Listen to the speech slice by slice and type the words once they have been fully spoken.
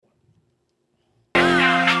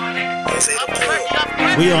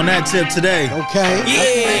We on that tip today. Okay.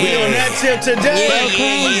 Yeah. We on that tip today.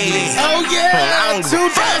 Yeah. Oh yeah. 2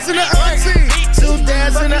 dads and an auntie. 2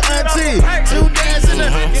 dads and an auntie. 2 dads and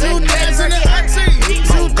an auntie. 2 dads and an auntie.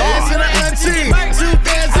 2 dads and an auntie. 2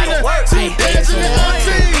 dads and an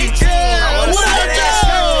auntie. Yeah. What up,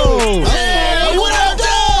 though? Yeah. What up,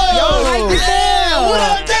 though? Yeah. What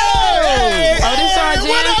up, though? Oh, this our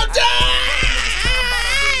What jam? up, though?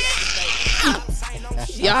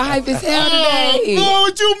 Y'all hype as hell today. Oh,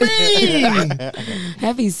 what you mean?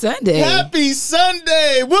 Happy Sunday. Happy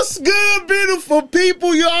Sunday. What's good, beautiful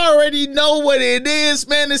people? You already know what it is,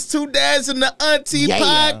 man. It's 2 Dads and the Auntie Yeah.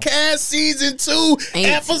 podcast, season 2, Ain't-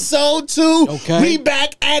 episode 2. Okay. We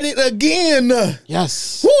back at it again.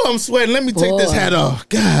 Yes. Woo, I'm sweating. Let me take this Boy. hat off.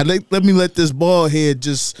 God, let me let this bald head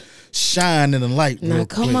just shine in the light Now, real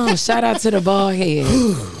come quick. on. Shout out to the bald head.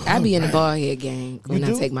 I be in the bald head gang when I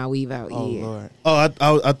do? take my weave out. Oh, yeah. Lord.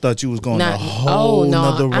 Oh, I thought you was going Not, a whole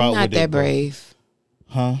nother route I'm not with that it, bro. brave.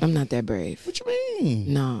 Huh? I'm not that brave. What you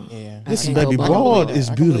mean? No. Yeah. I This can't go baby bald. bald that. is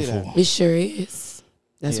I can believe beautiful. It sure is.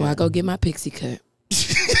 That's why I go get my pixie cut.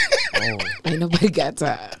 Oh. Ain't nobody got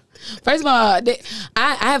time. First of all,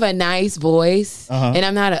 I have a nice voice, and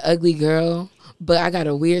I'm not an ugly girl, but I got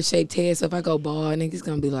a weird shaped head. So if I go bald, niggas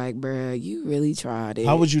gonna be like, bruh, you really tried it.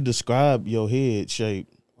 How would you describe your head shape?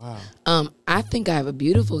 Wow. I think I have a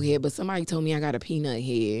beautiful head, but somebody told me I got a peanut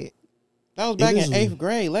head. That was back is in 8th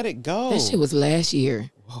grade. Let it go. That shit was last year.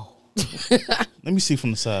 Let me see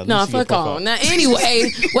from the side. Let No, me see your fuck profile. on. Now,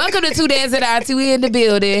 anyway, welcome to 2 Dads at IT. We in the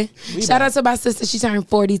building. Shout out to my sister. She turned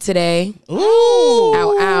 40 today. Ooh.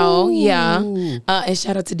 Ow, ow. Yeah. And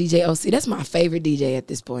shout out to DJ OC. That's my favorite DJ at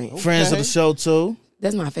this point. Friends of Okay. the show too.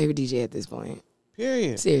 That's my favorite DJ at this point.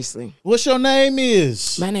 Period. Seriously. What's your name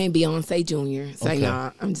is? My name Beyonce Jr. So, Okay.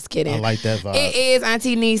 nah, I'm just kidding. I like that vibe. It is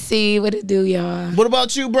Auntie Niecy. What it do, y'all? What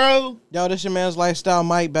about you, bro? Yo, this your man's Lifestyle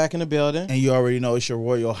Mike back in the building. And you already know it's your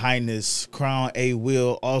Royal Highness Crown A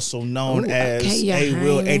Will, also known Ooh, as okay, your A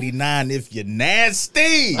Will Highness. 89 if you're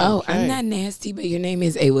nasty. Oh, Okay. I'm not nasty, but your name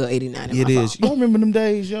is AWill89. It is. Y'all remember them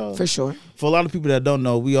days, y'all? For sure. For a lot of people that don't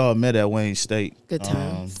know, we all met at Wayne State. Good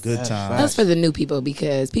times. Good That's times. That's for the new people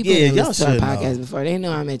because people Yeah, didn't y'all listen to our should know. podcast before. They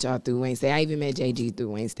know I met y'all through Wayne State. I even met JG through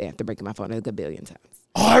Wayne State after breaking my phone a good billion times.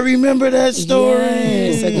 Oh, I remember that story.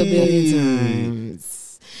 Yes, a good billion times.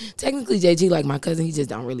 Technically, JG like my cousin. He just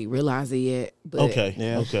don't really realize it yet. But Okay.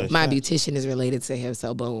 Yeah. Okay. my beautician is related to him,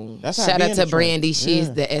 so boom. That's how Shout I out be in to the Brandy. truck. She's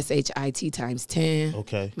Yeah. the SHIT times 10.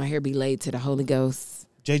 Okay. My hair be laid to the Holy Ghost.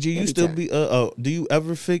 JG, you Every still time. be do you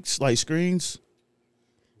ever fix like screens?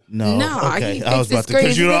 No. No, I okay. can't I was fix the about to,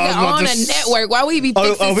 screens. you know, I was Nigga about on to a network. Why would he be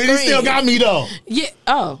fixing Oh, he screens? still got me though. Yeah.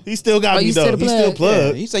 Oh. He still got Oh, me you though. still the He still plug? Yeah,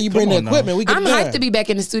 plugged. he said you Come bring the on now. equipment. We get I'm there. hyped to be back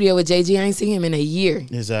in the studio with JG. I ain't seen him in a year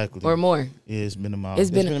Exactly. or more. Yeah, it's been a mile.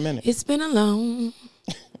 It's been been a minute. It's been a long.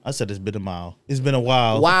 I said it's been a mile. It's been a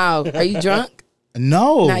while. Wow. Are you drunk?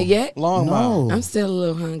 No. Not yet. Long No. mile. I'm still a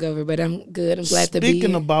little hungover, but I'm good. I'm glad to be Speaking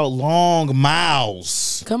here. about long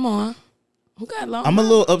miles, Come on. Who got long? I'm a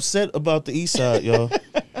little upset about the East Side, y'all.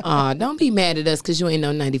 Aw, don't be mad at us because you ain't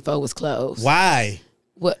know 94 was closed. Why?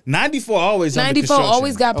 What? 94 always under 94 construction.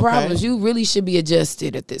 always got Okay. problems. You really should be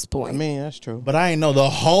adjusted at this point. I mean, that's true. But I ain't know the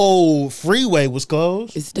whole freeway was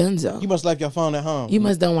closed. It's donezo. You must left your phone at home. You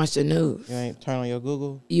must don't watch the news. You ain't turn on your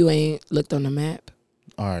Google. You ain't looked on the map.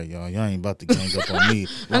 All right, y'all. Y'all ain't about to gang up on me.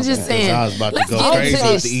 I'm just saying. I was about to Let's go get crazy into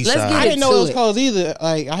with this. the East Let's Side. get I didn't know to it was it. closed either.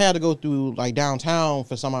 Like I had to go through like downtown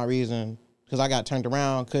for some odd reason because I got turned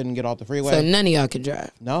around, couldn't get off the freeway. So none of y'all can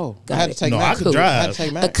drive. No, Got I had it. to take No, Mac. I could Cool. drive. I had to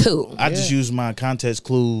take Mac. Cool. I just use my context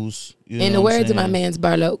clues. You know In the what I'm words of my saying? man's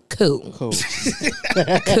Barlow, cool. Cool.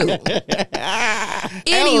 Cool.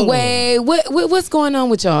 Anyway, what's going on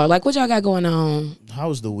with y'all? Like, what y'all got going on? How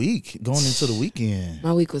was the week going into the weekend?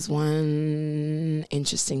 My week was one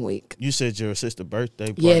interesting week. You said your sister's birthday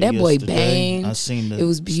party Yeah, that boy yesterday. banged. I seen the It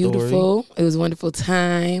was story. beautiful. It was a wonderful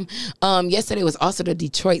time. Yesterday was also the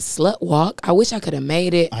Detroit Slut Walk. I wish I could have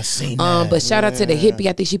made it. I seen that. But shout out to the hippie.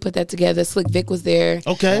 I think she put that together. Slick Vic was there.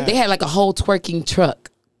 Okay. They had like a whole twerking truck,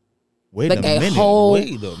 Wait like a a minute. whole Wait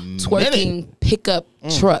a minute. twerking pickup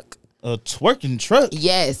truck. A twerking truck.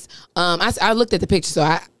 Yes. I looked at the picture,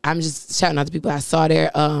 so I'm just shouting out to people I saw there.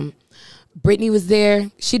 Brittany was there.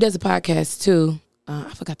 She does a podcast too.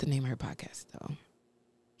 I forgot the name of her podcast though.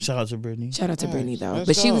 Shout out to Brittany. Shout out to Nice. Brittany though. Let's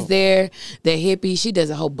But she go. was there. The hippie. She does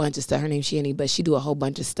a whole bunch of stuff. Her name's Shani, but she do a whole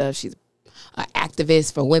bunch of stuff. She's an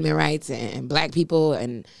activist for women rights and black people,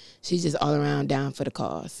 and she's just all around down for the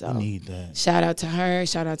cause. So I need that. shout out to her.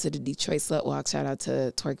 Shout out to the Detroit Slut Walk. Shout out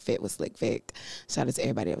to Twerk Fit with Slick Vic. Shout out to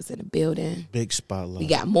everybody that was in the building. Big spotlight. We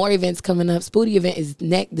got more events coming up. Spooty event is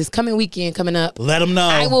this coming weekend coming up. Let them know.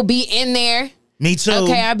 I will be in there. Me too.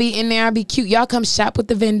 Okay, I'll be in there. I'll be cute. Y'all come shop with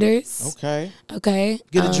the vendors. Okay. Okay.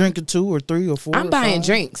 Get a drink or 2 or 3 or 4. I'm or buying 5.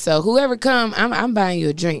 drinks. So whoever come, I'm buying you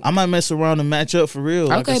a drink. I might mess around and match up for real.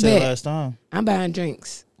 Like Okay, I said bet. last time. I'm buying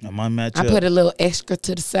drinks. I might match I up. put a little extra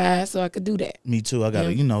to the side so I could do that. Me too. I got to,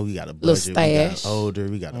 we got a budget. Little We got stash. older.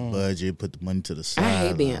 We got a budget. Put the money to the side. I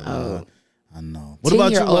hate being Blah, blah, blah. old. I know. What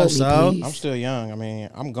about you, 10-year-old me, Lifestyle? please. I'm still young. I mean,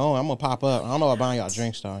 I'm gonna pop up. I don't know about buying y'all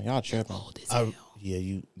drinks though. Y'all tripping. Yeah,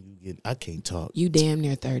 you get. I can't talk. You damn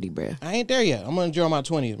near 30, bruh. I ain't there yet. I'm gonna enjoy my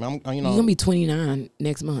 20s, man. I'm, You're going to be 29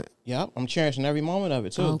 next month. yeah, I'm cherishing every moment of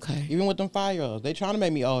it too. Okay. Even with them 5-year-olds, they trying to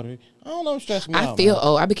make me older. I don't know, stress me I out. feel man.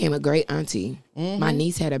 old. I became a great auntie. My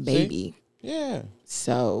niece had a baby. Yeah.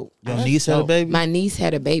 So Your niece had a dope. baby? my niece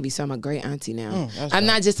had a baby, so I'm a great auntie now. that's I'm dope.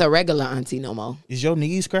 not just a regular auntie no more. Is your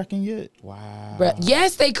knees cracking yet? Wow. Bruh,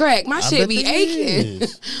 yes, they crack. My shit bet be they aching.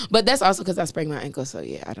 is. But that's also because I sprained my ankle. So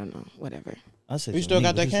yeah, I don't know. Whatever. I said You your still knee,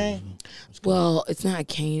 got but that you said- cane? Well, it's not a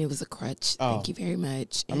cane. It was a crutch. Oh. Thank you very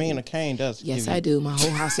much. I mean, a cane does. yes, give you- I do. My whole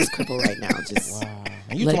house is crippled right now. Just Wow.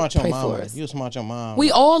 And you Let- talking about your pray mom. for us. You was talking about your mom. we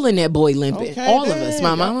all in that boy limping. Okay, all of us. dang.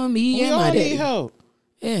 My mama, me, We and all my need daddy. help.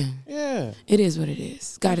 Yeah, Yeah. it is what it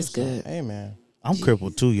is. God is good. Hey, man. I'm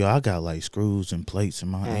crippled too, y'all. I got like screws and plates in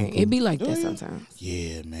my Hey, ankle. it be like Do that you? sometimes.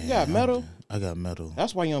 Yeah, man. You got metal? I got metal.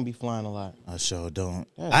 That's why you don't be flying a lot. I sure don't.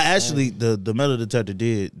 That's I actually the metal detector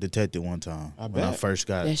did detect it one time I when I bet. first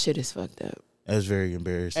got That it. shit is fucked up. That was very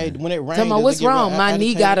embarrassing. Hey, when it rains, Tell me does what's it get real wrong. My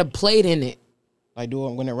knee agitated? got a plate in it. Like,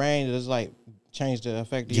 when it rains, does like change the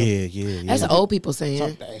effect of yeah, your... yeah, That's yeah. old people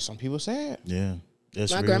saying. Some people say it. Yeah,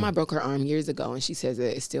 that's My real. grandma broke her arm years ago, and she says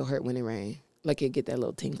that it still hurt when it rained. Like it get that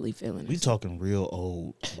little tingly feeling. We talking real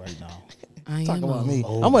old right now. I Talk am about old. me.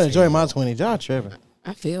 Old I'm gonna enjoy as my hell. 20s. Y'all tripping.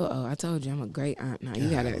 I feel I told you I'm a great aunt now. You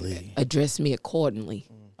gotta Golly. address me accordingly.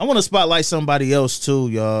 I want to spotlight somebody else too,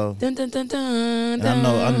 y'all. Dun dun dun dun. And dun.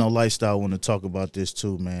 I know Lifestyle want to talk about this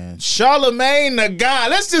too, man. Charlemagne the guy.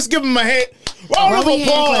 Let's just give him a hand. Round of Why we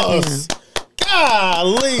hand clapping applause.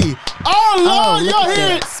 Golly. Oh, Lord, look y'all at hear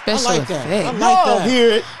that it. special I like that. effect. I like Y'all that.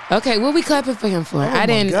 hear it. Okay, what we clapping for him for? I my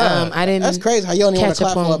didn't. God. I didn't. That's crazy how you don't even want catch to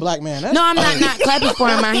up clap for on- a black man. That's No, I'm not clapping for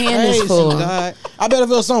him. My hand is crazy, full. dog. I bet if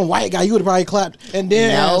it was some white guy, you would have probably clapped and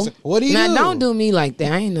then No. asked, what do you now, do? don't do me like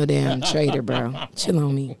that. I ain't no damn traitor, bro. Chill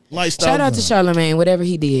on me. Lifestyle. Shout out to Charlemagne. Whatever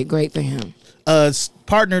he did, great for him.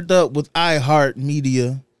 Partnered up with iHeart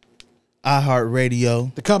Media, iHeart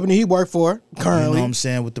Radio. The company he worked for You know currently. what I'm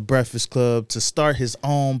saying? With the Breakfast Club to start his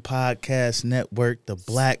own podcast network, The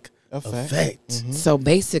Black Effect. So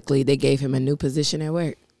basically, they gave him a new position at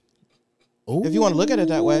work. If you want to look at it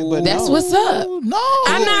that way, but That's no. what's up. No.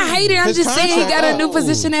 I'm not hating. I'm His just saying he contract got a new up.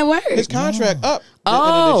 position at work. His contract up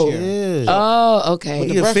Oh. at the end of this year. Yeah. Oh, okay.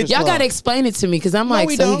 the Breakfast Y'all Club. got to explain it to me because I'm No, like,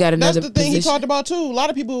 we so don't. he got another That's the thing position. he talked about too. A lot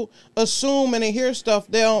of people assume and they hear stuff,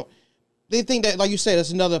 they think that, like you said,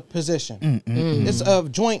 it's another position. It's a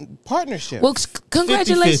joint partnership. Well,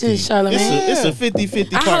 congratulations, 50-50. Charlemagne. It's a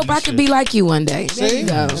 50-50 I hope I could be like you one day. There See? you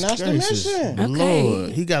go. And that's the Gracious mission. Okay. Lord.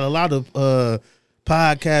 He got a lot of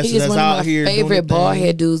podcasts He is that's one out of my here. doing favorite their bald thing.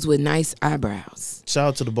 head dudes with nice eyebrows. Shout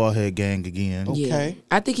out to the bald head gang again. Okay. Yeah.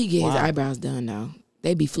 I think he get his eyebrows done though.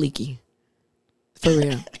 They be fleeky. For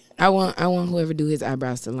real. I want whoever do his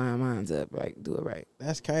eyebrows to line mine up, like do it right.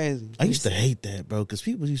 That's crazy. I used to hate that, bro, because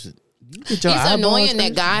people used to. You get your It's eyebrows annoying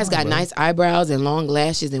that pierced? guys Come on, got bro. nice eyebrows and long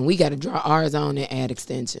lashes, and we got to draw ours on and add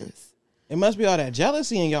extensions. It must be all that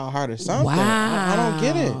jealousy in y'all heart or something. Wow. I don't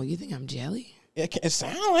get it. You think I'm jelly? It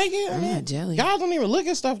sounds like it. I I'm mean, not jelly. guys don't even look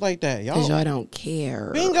at stuff like that. Because Y'all y'all don't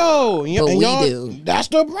care. bingo. And But we y'all- do. That's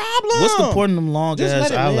the problem. What's the point of them long Just ass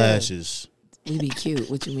let it live. eyelashes? We be cute.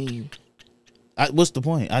 What you mean? What's the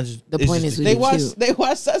point? The The point is we They be watch cute. they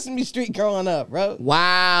watch Sesame Street growing up, bro.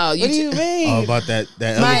 Wow. What do you mean? Oh, about that My-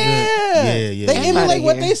 elegant. Yeah. They Get emulate outta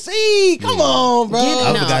what here. they see. Come on, bro. Get it?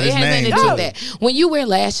 I No, forgot it his has nothing to name, do too. with that. When you wear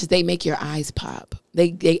lashes, they make your eyes pop.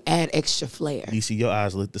 They add extra flair. You see, your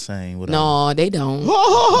eyes look the same. Whatever. No, they don't.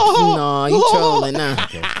 No, you trolling now.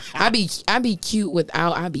 I be cute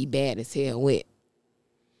without. I be bad as hell with.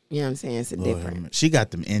 You know what I'm saying? It's a Lord have different. mercy. She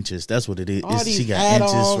got them inches. That's what it is. All She these got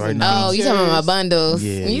add-ons inches right and now. Oh, you talking about my Features. bundles?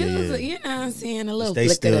 Yeah, you, yeah. you know what I'm saying? A little They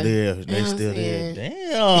flicker. still there. You know They what I'm still there. saying?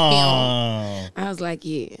 Damn. I was like,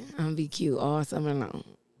 yeah, I'm gonna be cute all summer long.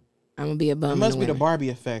 I'm gonna be a bum. It must be the Barbie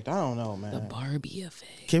effect. I don't know, man. The Barbie effect.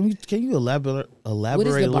 Can you elaborate the a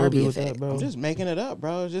little Barbie bit with effect? that, bro? I'm just making it up,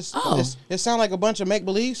 bro. It's just Oh. it sounds like a bunch of make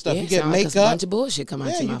believe stuff. Yeah, You get sound like a makeup. bunch of bullshit come out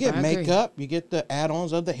Yeah, your you mouth. get I agree. makeup. You get the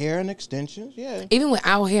add-ons of the hair and extensions. Yeah. Even with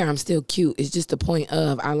our hair, I'm still cute. It's just the point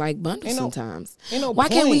of I like bundles Ain't no- sometimes. ain't no Why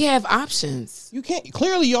can't we point. have options? You can't.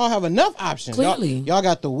 Clearly, y'all have enough options. Clearly. Y'all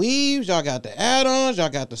got the weaves. Y'all got the add-ons. Y'all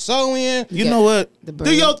got the sew-in. You Yeah, know what? the Do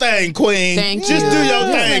bird. your thing, Queen. Thank Just you. do your Just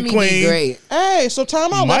let thing, me be Queen. great. Hey, so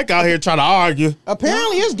time out. Mike out here trying to argue.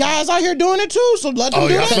 Apparently, there's guys out here doing it too. So let them Oh,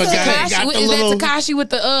 do yeah, I it. forgot. Takashi, got the is little- that Takashi with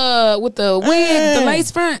the wig, the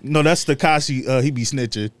lace front? No, that's Takashi. He be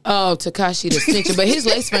snitching. Oh, Takashi the snitcher, but his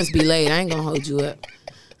lace fronts be laid. I ain't gonna hold you up.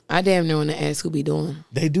 I damn near want to ask who be doing.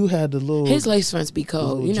 They do have the little. His lace fronts be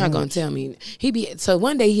cold. Little You're not gonna joints. tell me he be. So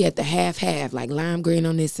one day he had the half, like lime green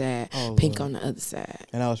on this side, Oh, pink Lord. on the other side.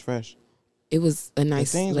 And I was fresh. It was a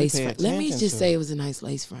nice things we lace pay front. Let me attention just to. say it was a nice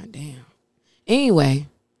lace front. Damn. Anyway,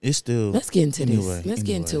 It's still. let's get into Anyway, this. Let's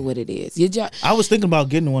get into anyway. what it is. Your job. I was thinking about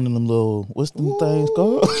getting one of them little. What's them things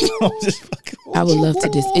called? I'm just fucking. I would love to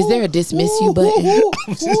Is there a dismiss you button?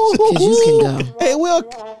 Because you can go. Hey,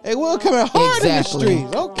 Will coming hard Exactly. in the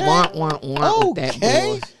streets. Okay. Want with that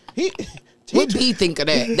Okay. boy. He What B think of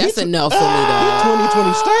that? That's enough for me, dog.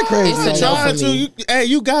 2020 star crazy. It's a right joke. now. Trying for to, me.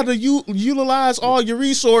 you gotta utilize all your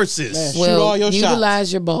resources. Man, shoot Well, all your shots.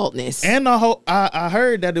 utilize your baldness. And I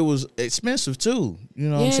heard that it was expensive too. You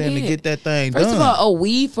know what I'm Yeah, saying, it to is. get that thing First done. of all, a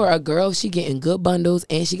weave for a girl, she getting good bundles,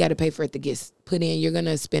 and she got to pay for it to get put in. You're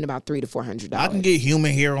gonna spend about $300 to $400. I can get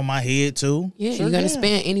human hair on my head too. Yeah, Sure you're gonna can.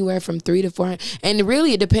 spend anywhere from $300 to $400, and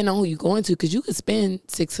really it depends on who you're going to, because you could spend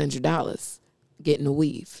 $600 getting a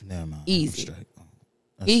weave. Never mind. Easy. I'm straight.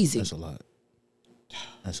 Easy. That's a lot.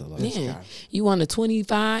 That's a lot. Yeah, you want a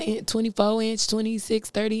 25 inch, 24 inch, 26,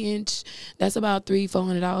 30 inch. That's about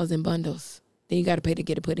 $300-$400 in bundles. Then you got to pay to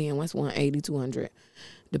get it put in. What's 180, 200,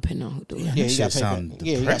 depending on who do it. Yeah, That you shit got to pay sound for.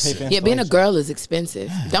 Yeah, you got to pay depressing. for. Yeah, being a installation. girl is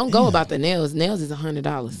expensive. Don't go about the nails. Nails is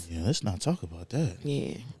 $100. Yeah, let's not talk about that.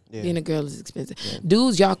 Yeah. Yeah. Being a girl is expensive.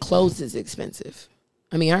 Dudes, y'all clothes is expensive.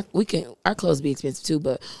 I mean, our clothes be expensive too,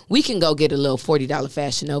 but we can go get a little $40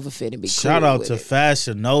 Fashion Nova fit and be Shout cool out with to it.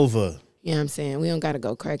 Fashion Nova, You know what I'm saying? We don't gotta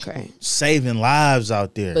go cray. saving lives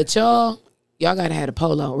out there. But y'all gotta have a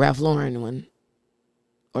polo, Ralph Lauren one,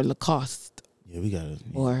 or Lacoste, yeah, we gotta.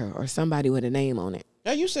 or somebody with a name on it.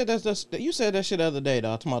 Yeah, you said you said that shit the other day,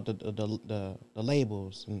 dog. Talking about the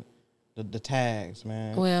labels and the tags,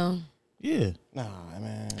 man. Well, Yeah, Nah,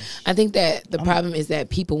 man. I think that the problem is that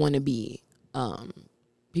people want to be,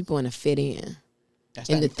 people want to fit in. That's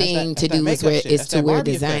And the that- that's thing that- to that's do that is wear makeup shit. is That's to that wear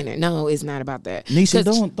Barbie effect. designer. No, it's not about that. Nisha, 'Cause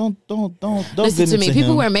don't listen get to me. into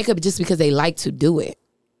People him. wear makeup just because they like to do it.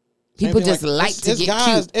 People Same thing just like to it's get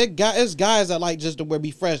guys, cute. It's guys that like just to wear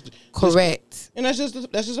be fresh. Correct. And that's just a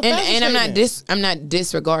fashion And I'm statement. not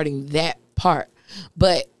disregarding that part,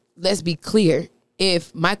 but let's be clear.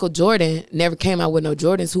 If Michael Jordan never came out with no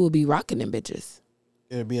Jordans, who would be rocking them bitches?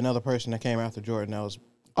 It'd be another person that came after Jordan. That was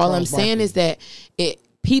All Charles I'm saying Barkley. is that Karl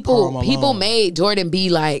people Malone. made Jordan be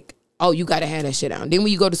like, oh, you gotta have that shit on. Then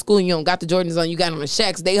when you go to school and you don't got the Jordans on, you got on the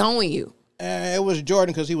Shaqs, they hoeing you. It was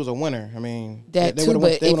Jordan because he was a winner. I mean, That they too, would've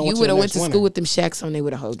but they if would've you the would have went next to winner. school with them Shaqs on, they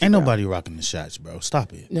would have hold you. Ain't bro. nobody rocking the shots, bro.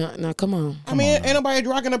 Stop it. No, come on. I mean, ain't nobody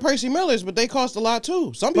rocking the Percy Millers, but they cost a lot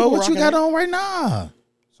too. Some Bro, people what you rocking got on right now?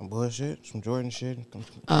 some bullshit, some Jordan shit.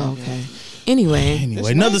 Oh, okay. Anyway,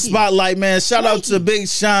 Anyway, another Nike. spotlight, man. Shout out to Big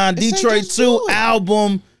Sean. It's Detroit ain't just 2 do it.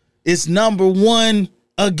 album is #1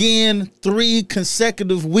 again, 3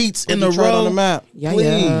 consecutive weeks in a Detroit row. on the map. yeah, Please.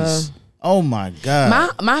 yeah. Oh my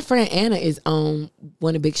God. My friend Anna is on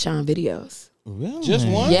one of Big Sean videos. Really? Just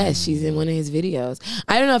one? Yes, she's in one of his videos.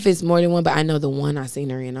 I don't know if it's more than one, but I know the one I seen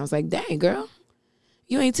her in. I was like, dang, girl.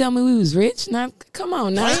 You ain't tell me we was rich. Now, come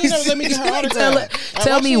on now. Why you never let me get her autograph?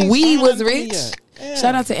 Tell Why me she ain't we signed was nothing to me rich. yet? Yeah.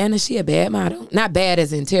 Shout out to Anna. She a bad model. Not bad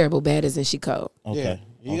as in terrible, bad as in she cold. Okay.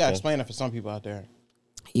 Yeah, you gotta explain it for some people out there.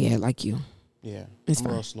 Yeah, like you. Yeah, It's I'm a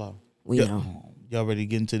fine. little slow. We Yeah. know. Y'all ready to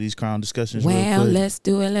get into these crown discussions real Well, quick? let's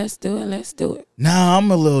do it. Let's do it. Let's do it. Nah,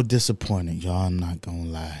 I'm a little disappointed, y'all. I'm not gonna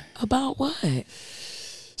lie. About what?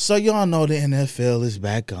 So y'all know the NFL is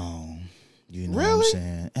back on. You know what I'm Really?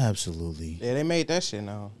 saying? Absolutely. Yeah, they made that shit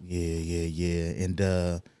now. Yeah.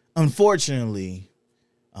 And unfortunately,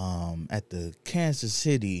 at the Kansas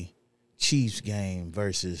City Chiefs game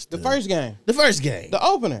versus The first game, the first game. the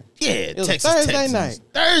opener. Yeah, It was Texas Thursday Texans. night.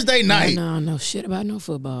 Thursday night. No, no shit about no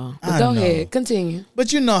football. But I go know. ahead. Continue.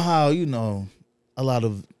 But you know how, a lot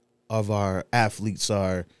of our athletes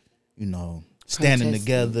are, standing Protesting.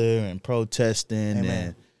 together and protesting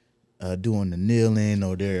Amen. and doing the kneeling,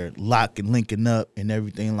 or they're linking up and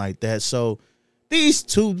everything like that. So these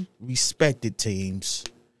two respected teams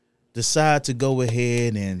decide to go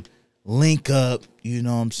ahead and link up, you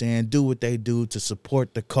know what I'm saying, do what they do to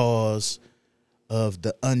support the cause of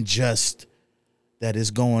the unjust that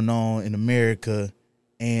is going on in America.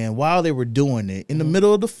 And while they were doing it, in the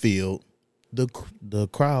middle of the field, the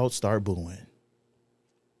crowd start booing.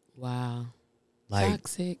 Wow. Like,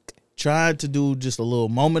 Toxic. tried to do just a little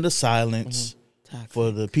moment of silence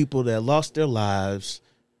for the people that lost their lives.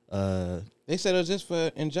 They said it was just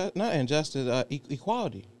for not injustice,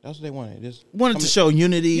 equality. That's what they wanted. Just Wanted to show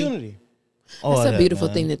unity. Unity. all It's a that, beautiful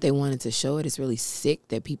man. thing that they wanted to show it. It's really sick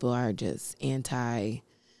that people are just anti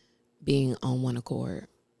being on one accord.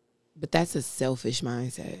 But that's a selfish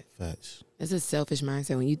mindset. Facts. It's a selfish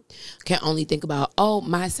mindset when you can only think about, oh,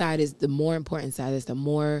 my side is the more important side. It's the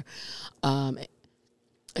more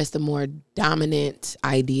dominant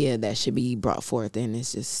idea that should be brought forth, and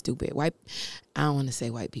it's just stupid. I don't want to say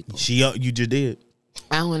white people. You just did.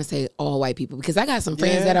 I don't want to say all white people because I got some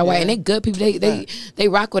friends that are white and they good people. They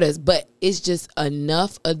rock with us, but it's just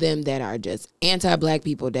enough of them that are just anti-black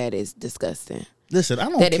people that is disgusting. Listen, I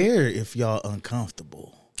don't care if y'all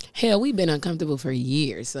uncomfortable. Hell, we've been uncomfortable for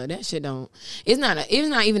years, so that shit don't. It's not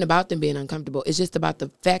even about them being uncomfortable. It's just about the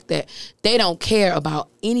fact that they don't care about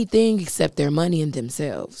anything except their money and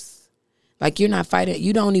themselves. Like, you're not fighting.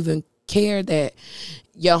 You don't even care that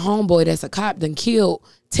your homeboy that's a cop done killed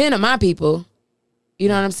 10 of my people. You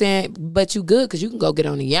know what I'm saying? But you good because you can go get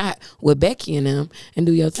on a yacht with Becky and them and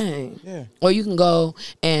do your thing. Yeah. Or you can go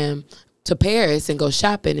to Paris and go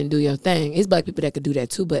shopping and do your thing. It's black people that could do that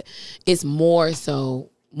too, but it's more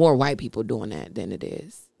white people doing that than it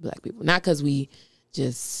is black people. Not because we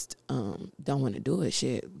just don't want to do it.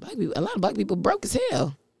 Shit, black people. A lot of black people broke as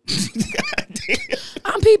hell.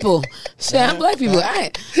 I'm people. Shit, I'm black people.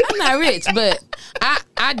 I'm not rich, but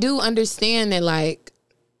I do understand that, like,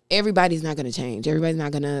 everybody's not gonna change. Everybody's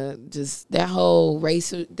not gonna just that whole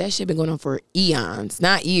race. That shit been going on for eons,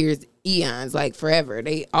 not years, eons, like forever.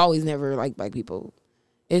 They always never like black people.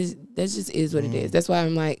 That just is what it is. That's why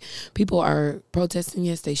I'm like, people are protesting.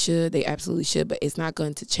 Yes, they should. They absolutely should. But it's not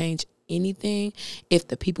going to change anything if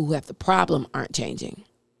the people who have the problem aren't changing.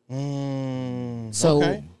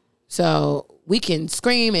 So we can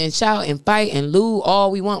scream and shout and fight and loot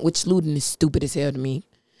all we want, which looting is stupid as hell to me.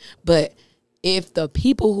 But if the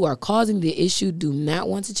people who are causing the issue do not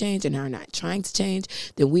want to change and are not trying to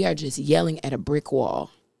change, then we are just yelling at a brick wall.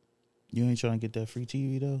 You ain't trying to get that free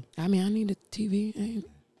TV though? I mean, I need a TV.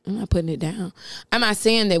 I'm not putting it down. I'm not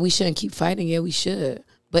saying that we shouldn't keep fighting. Yeah, we should.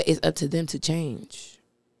 But it's up to them to change.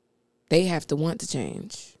 They have to want to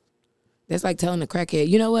change. That's like telling a crackhead,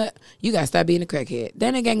 you know what? You got to stop being a crackhead.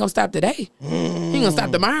 That nigga ain't going to stop today. He ain't going to stop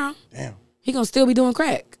tomorrow. Damn. He going to still be doing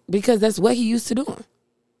crack because that's what he used to doing.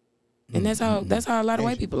 And that's how a lot of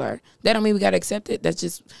white people are. That don't mean we got to accept it. That's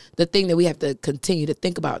just the thing that we have to continue to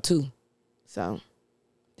think about too. So,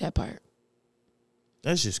 that part.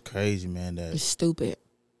 That's just crazy, man. That It's stupid.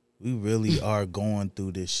 we really are going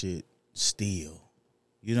through this shit still.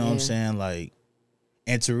 You know what I'm saying? Like,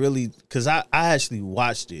 and to really, because I actually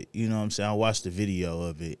watched it. You know what I'm saying? I watched the video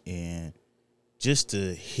of it, and just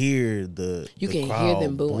to hear the can crowd hear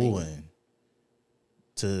them booing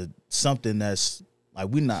to something that's like,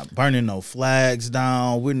 we're not burning no flags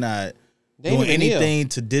down. We're not doing anything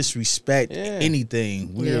to disrespect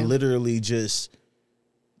anything. We're literally just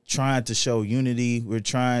trying to show unity. We're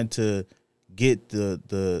trying to get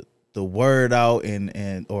the word out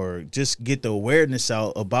and or just get the awareness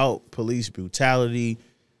out about police brutality.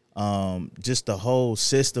 Just the whole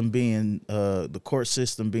system being the court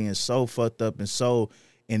system being so fucked up and so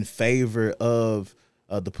in favor of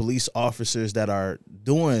the police officers that are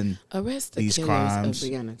doing these crimes.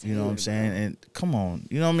 You know what I'm saying? And come on,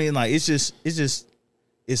 you know what I mean? Like,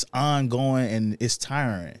 it's ongoing and it's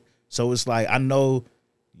tiring. So it's like, I know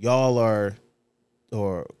y'all are,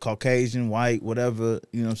 or Caucasian, white, whatever,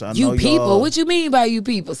 you know what I'm saying? You people? What you mean by you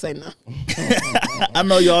people? Say no. I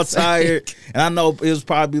know y'all tired, and I know it was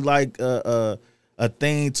probably like a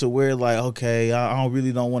thing to where, like, okay, I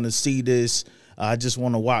really don't want to see this. I just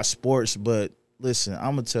want to watch sports. But listen,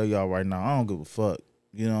 I'm gonna tell y'all right now, I don't give a fuck.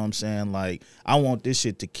 You know what I'm saying? Like, I want this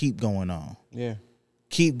shit to keep going on. Yeah,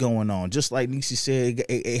 keep going on. Just like Niecy said,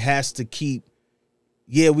 it has to keep.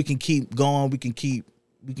 Yeah, we can keep going. We can keep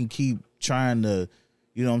trying to,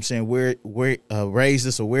 you know what I'm saying, raise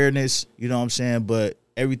this awareness, you know what I'm saying, but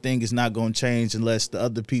everything is not going to change unless the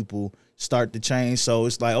other people start to change. So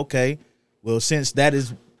it's like, okay, well, since that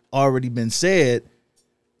has already been said,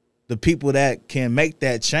 the people that can make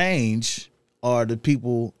that change are the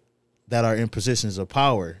people that are in positions of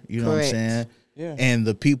power, you know what I'm saying? Yeah. And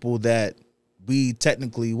the people that we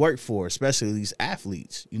technically work for, especially these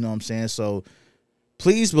athletes. You know what I'm saying? So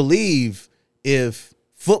please believe if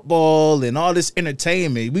football and all this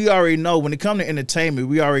entertainment, we already know when it comes to entertainment,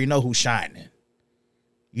 we already know who's shining.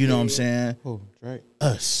 You know what I'm saying? Oh, right.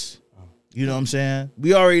 Us. You know what I'm saying?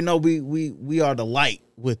 We already know we are the light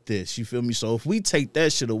with this. You feel me? So if we take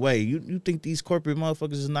that shit away, you think these corporate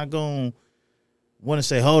motherfuckers is not going to want to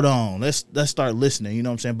say, hold on, let's start listening. You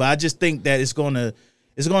know what I'm saying? But I just think that it's gonna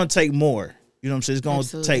take more. You know what I'm saying? It's going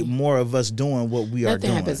to take more of us doing what we are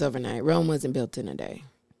doing. Nothing happens overnight. Rome wasn't built in a day.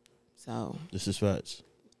 So this is facts.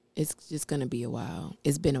 It's just going to be a while.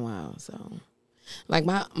 It's been a while. So like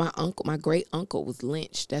my uncle, my great uncle was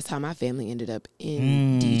lynched. That's how my family ended up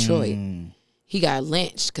in Detroit. He got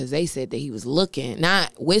lynched because they said that he was looking,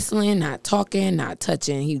 not whistling, not talking, not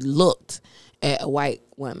touching. He looked at a white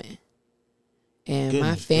woman. And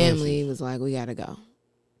my family was like, we got to go.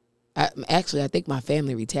 I think my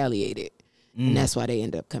family retaliated. And that's why they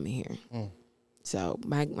ended up coming here. So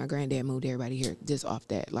my granddad moved everybody here just off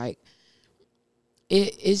that. Like,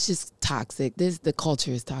 it's just toxic. The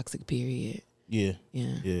culture is toxic, period. Yeah.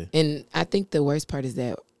 And I think the worst part is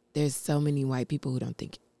that there's so many white people who don't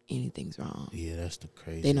think anything's wrong. Yeah, that's the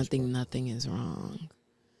crazy. They don't think nothing is wrong.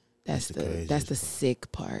 That's the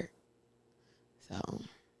sick part. So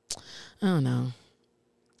I don't know.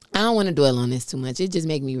 I don't want to dwell on this too much. It just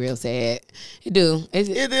make me real sad. It do. It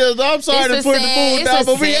is. I'm sorry to put the food down,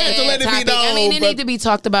 but we have to let it be known. I mean, it need to be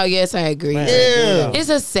talked about. Yes, I agree. Yeah. It's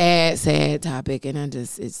a sad topic, and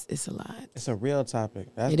it's a lot. It's a real topic.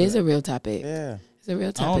 It is a real topic. Yeah. It's a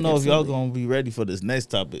real topic. I don't know if y'all gonna be ready for this next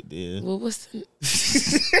topic, then. Well, what's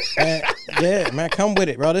man, come with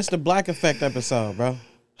it, bro. This is the Black Effect episode, bro.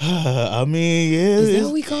 I mean, yeah, is that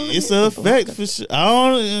what we call it? It's a effect for sure.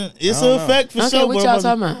 It's a effect for sure. Okay, what y'all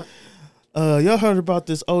talking about? Y'all heard about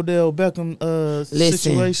this Odell Beckham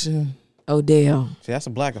situation? Odell. See, that's a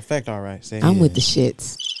Black Effect, all right. See, I'm with the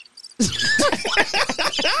shits.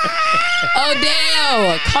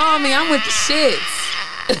 Odell, call me. I'm with the shits.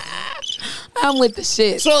 I'm with the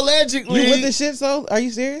shits. So allegedly, you with the shits though? Are you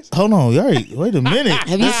serious? Hold on, wait a minute.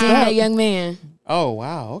 Have you seen that young man? Oh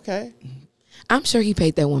wow, okay. I'm sure he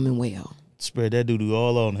paid that woman well. Spread that doo-doo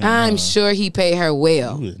all on him. I'm sure he paid her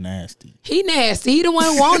well. He was nasty. He nasty. He the one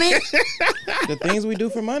who want it. The things we do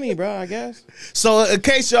for money, bro, I guess. So in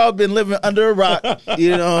case y'all been living under a rock,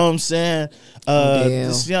 you know what I'm saying?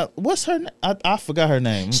 This young, what's her name? I forgot her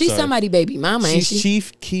name. She's somebody baby mama, ain't she? She's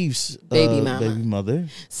Chief Keef's baby mother.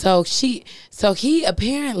 So he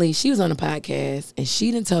apparently, she was on a podcast and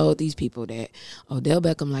she done told these people that Odell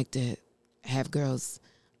Beckham liked to have girls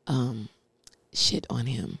shit on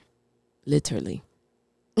him. Literally.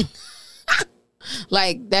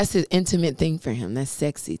 Like, that's his intimate thing for him. That's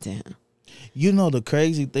sexy to him. You know the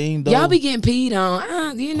crazy thing, though? Y'all be getting peed on.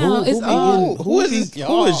 It's all. Who is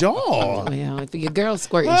y'all? Well, if your girl's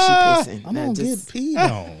squirting, she pissing. I don't get peed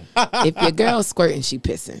on. If your girl's squirting, she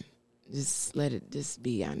pissing. Just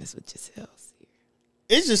be honest with yourselves.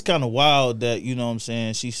 It's just kind of wild that, you know what I'm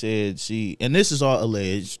saying, she said and this is all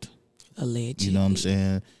alleged. Alleged. You know what I'm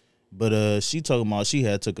saying? But she talking about she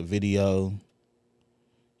had took a video.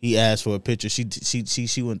 He asked for a picture. She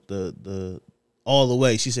went the all the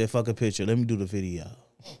way. She said, "Fuck a picture. Let me do the video."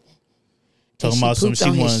 Talking about some she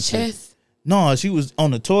wanted to. No, she was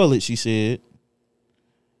on the toilet. She said,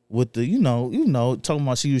 with the you know talking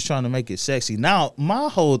about she was trying to make it sexy. Now my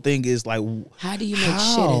whole thing is like, how do you make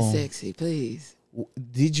shit as sexy? Please.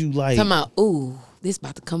 Did you like come out? Ooh, this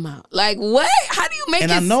about to come out. Like what? How do you make it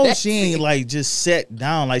sexy? And I know she ain't like just sat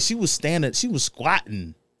down. Like she was standing. She was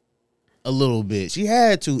squatting a little bit. She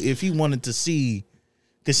had to if he wanted to see.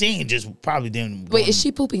 Because she ain't just probably didn't. Wait, is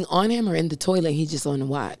she pooping on him or in the toilet? He just on the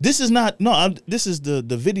watch. This is not. No, this is the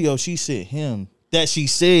video she sent him that she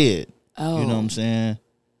said. Oh, you know what I'm saying?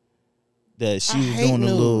 That she was doing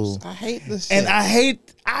a little. I hate this. And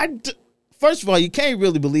first of all, you can't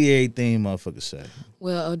really believe everything motherfuckers say.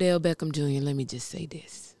 Well, Odell Beckham Jr., let me just say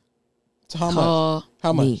this. So how much?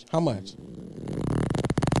 How much? How much?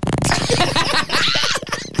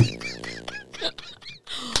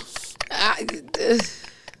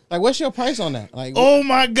 Like, what's your price on that? Like, oh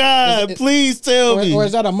my God, please tell me. Or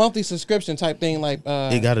is that a monthly subscription type thing? Like,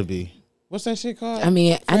 it gotta be. What's that shit called? I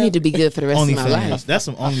mean, I need to be good for the rest of my life. That's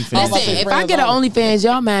some OnlyFans. Listen, if I get an OnlyFans,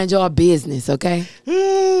 y'all mind your business, okay?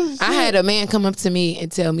 I had a man come up to me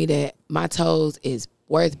and tell me that my toes is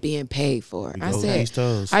worth being paid for. I said,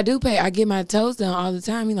 I do pay. I get my toes done all the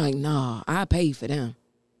time. He's like, no, I pay you for them.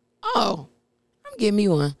 Oh, I'm getting me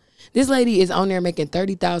one. This lady is on there making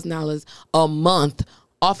 $30,000 a month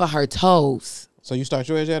off of her toes. So you start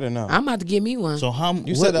yours yet or no? I'm about to give me one. So how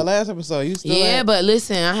You said that last episode. You still yeah, ain't- but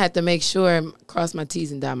listen, I had to make sure cross my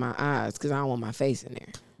T's and dot my I's because I don't want my face in there.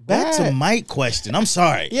 back to Right. Mike question. I'm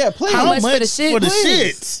sorry. Yeah, please. How much for the shit? For the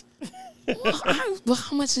Please. shits. Well,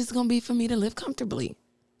 how much is it gonna be for me to live comfortably?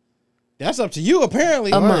 That's up to you,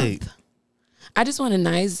 apparently. A Right. month. I just want a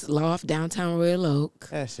nice loft downtown Royal Oak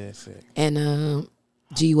That shit sick. and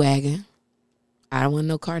G-Wagon. I don't want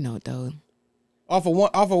no car note though. Off of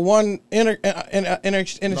one No,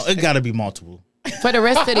 it got to be multiple. For the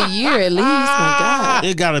rest of the year at least, my God.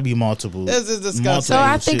 It got to be multiple. This is disgusting. So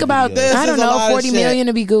I think about This I is don't a know, lot of 40 shit. million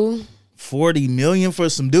to be cool. 40 million for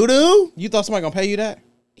some doo doo. You thought somebody gonna pay you that?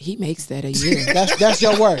 He makes that a year. That's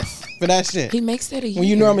your worth for that shit. He makes that a year. When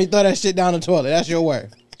you normally throw that shit down the toilet, that's your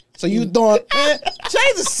worth. So you throwing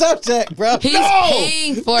change the subject, bro. He's No.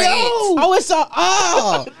 paying for it. Oh, it's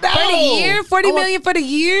all For the year? 40 million for the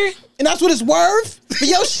year? and that's what it's worth for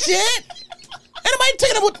your shit. Anybody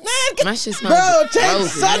taking up with My shit Bro, smells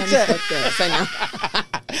change the gross. subject.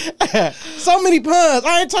 So many puns.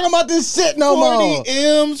 I ain't talking about this shit no 40 more.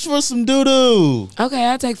 M's for some doo doo. Okay,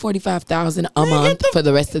 I'll take 45,000 a month for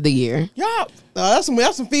the rest of the year. Y'all, that's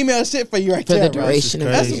some female shit for you right For there. the bro. duration of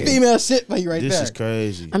the That's crazy. some year. female shit for you right This there. is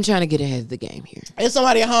crazy. I'm trying to get ahead of the game here. It's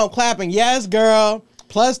somebody at home clapping. Yes, girl.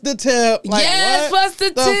 Plus the tip. Like, yes, what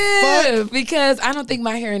plus the tip. Because I don't think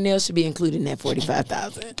my hair and nails should be included in that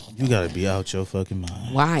 45,000. You got to be out your fucking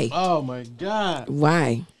mind. Why? Oh my god.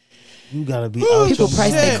 Why? You got to be out People your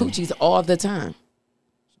price their shit. coochies all the time.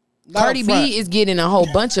 Not Cardi up front. B is getting a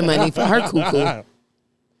whole bunch of money for her cuckoo.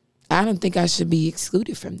 I don't think I should be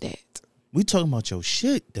excluded from that. We talking about your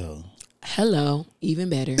shit, though. Hello, even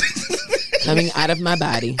better. Coming out of my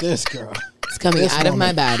body. This girl. It's coming This out of my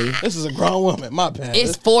woman. body. This is a grown woman. My bad.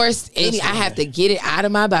 It's forced. I have to get it out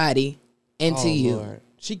of my body into you. Lord.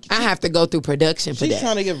 I have to go through production for She's that.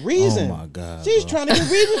 trying to give reason. Oh, my God, She's bro. trying to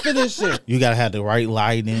give reason for this shit. You got to have the right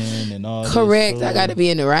lighting and all Correct. this I got to be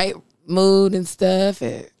in the right mood and stuff.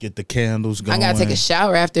 And Get the candles going. I got to take a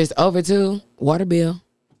shower after it's over too. Water bill.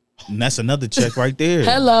 And that's another check right there.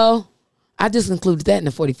 Hello. I just included that in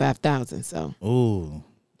the 45,000. So Ooh.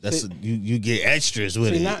 That's you get extras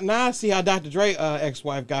with See, it. now I see how Dr. Dre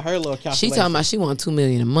ex-wife got her little calculation. she talking about she want $2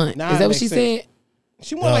 million a month. Nah, Is that it what she makes sense. said?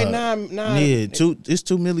 She want like nine. Yeah, it's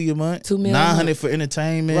 $2 million a month. $2 million a 900 month. for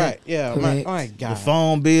entertainment. Right, yeah. Correct. My God. The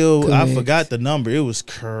phone bill, I Correct. forgot the number. It was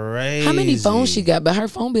crazy. How many phones she got? But her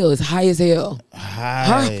phone bill is high as hell.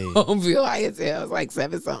 High. Her phone bill high as hell. It's like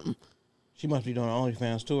 7 something. She must be doing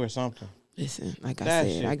OnlyFans too or something. Listen, like I That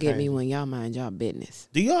said, shit I get crazy. me when y'all mind y'all business.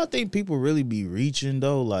 Do y'all think people really be reaching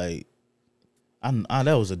though? Like,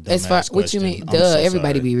 that was a dumbass As far question. what you mean? I'm Duh, so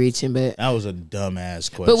everybody sorry. be reaching, but That was a dumbass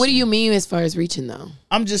question. but what do you mean as far as reaching though?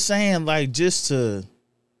 I'm just saying, like,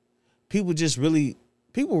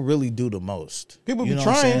 people really do the most. People You be know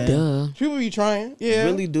what I'm trying. saying? Duh. People be trying. Yeah.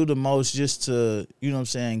 Really do the most just to, you know what I'm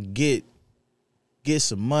saying, get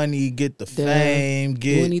some money, get the fame, Do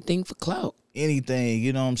get anything for clout. anything,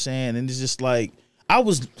 you know what I'm saying? And it's just like I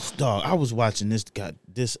was watching this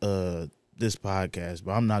podcast,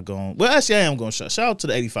 but I'm not going. Well, actually, I am going to shout out to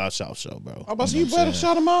the 85 South Show, bro. I'm about to say, know you what I'm better saying?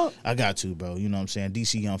 shout them out. I got to, bro. You know what I'm saying?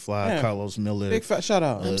 DC Young Fly, Yeah. Carlos Miller, Big fat shout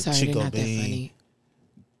out. I'm sorry, Chico they're not that Bean. funny.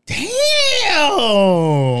 Damn.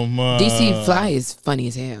 DC Fly is funny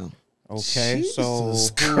as hell. Okay, Jesus so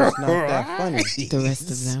who's not that funny? The rest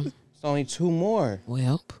of them, It's only two more.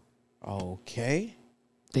 well, Okay.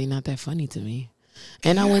 they not that funny to me.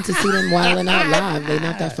 And I went to see them Wildin' Out live. They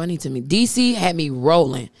not that funny to me. DC had me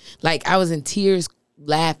rolling. Like I was in tears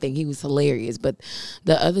laughing. He was hilarious. But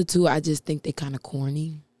the other two, I just think they kind of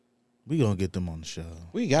corny. We gonna get them on the show.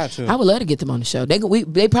 We got to. I would love to get them on the show. They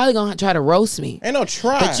probably gonna try to roast me. Ain't no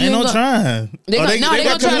try. But you Ain't no gonna- trying. They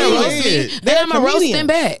gonna try to roast me. They're Then I'm gonna roast comedians. them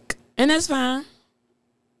back, and that's fine.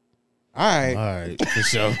 All right. All right, for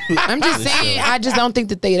sure. I'm just saying. I just don't think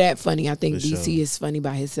that they that funny. I think For DC sure. is funny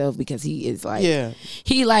by himself because he is like, Yeah.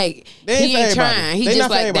 he like They ain't he for ain't everybody. trying. He They just not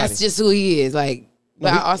for like everybody. that's just who he is. Like,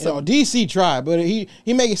 but I also DC tried, but he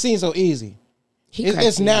make it seem so easy. he It's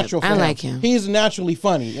cracks me up. natural for I him. like him. He's naturally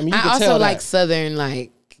funny. I mean, you I can also tell like that. Southern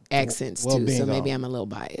like accents Well, too, so bingo. maybe I'm a little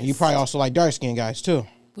biased. You probably also like dark skinned guys too,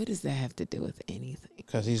 What does that have to do with anything?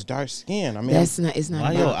 because he's dark skinned. I mean, That's not. It's not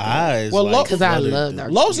Why about your that. eyes? Well, like, Because I flooded love through?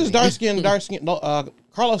 dark Los is skin. dark skinned.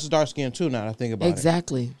 Carlos is dark skinned too. Now that I think about it.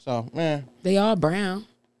 Exactly. So man, They all brown.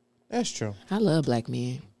 that's true. I love black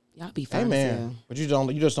men. Y'all be Hey fine as man, hell. but you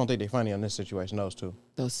just don't think they're funny in this situation. Those two.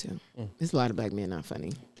 Those two. Mm. There's a lot of black men not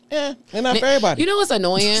funny. Yeah, they're not for everybody. You know what's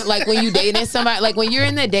annoying? Like when you dating somebody, like when you're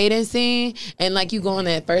in the dating scene and like you go on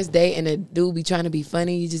that first date and the dude be trying to be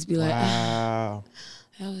funny, you just be like, wow.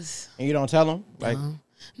 that was And you don't tell them like.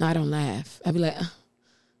 No, I don't laugh. I'd be like,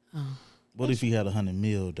 What if he had $100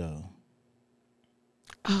 million though?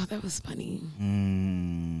 oh, that was funny.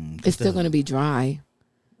 It's still going to be dry.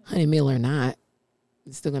 $100 million or not,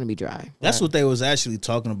 it's still going to be dry. That's what they was actually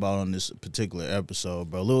talking about on this particular episode,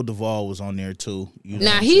 bro. Lil Duval was on there too. You know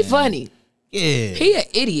He funny. Yeah. He an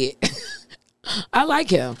idiot. I like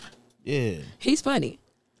him. Yeah. He's funny.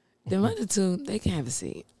 Them other two, they can have a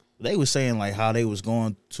seat. They was saying like how they was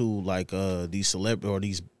going to like these celebrity or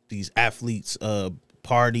these athletes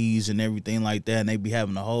parties and everything like that, and they be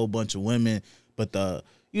having a whole bunch of women, but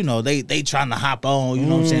they trying to hop on, you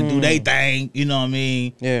know what I'm saying, do they thing, you know what I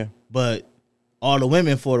mean? Yeah. But all the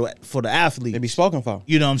women for the athletes, They be spoken for.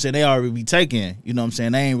 you know what I'm saying, they already be taken, you know what I'm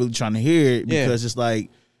saying? They ain't really trying to hear it because it's like,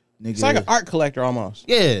 nigga, It's like an art collector almost.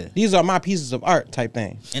 yeah. These are my pieces of art type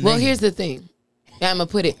thing. And Well, then- here's the thing. I'm going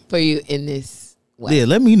to put it for you in this way. yeah,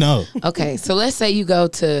 let me know. Okay, so let's say you go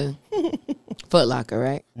to Foot Locker,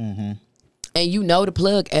 right? Mm-hmm. And you know the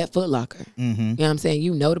plug at Foot Locker. Mm-hmm. You know what I'm saying?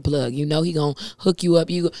 You know the plug. You know he gonna hook you up.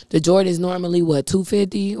 The Jordan is normally what,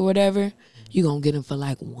 $250 or whatever. You gonna get him for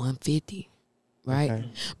like $150, right?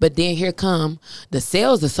 Okay. But then here come the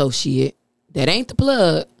sales associate that ain't the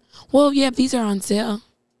plug. Well, yeah, these are on sale.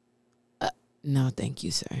 No, thank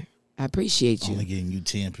you, sir. I appreciate you. Only getting you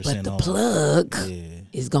 10% But the off. plug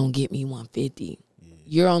is gonna get me $150.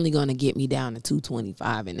 You're only gonna get me down to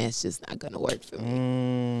 $225, and that's just not gonna work for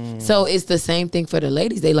me. So it's the same thing for the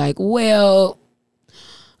ladies. They like, well,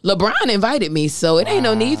 LeBron invited me, so it ain't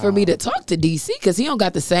no need for me to talk to DC because he don't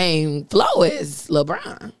got the same flow as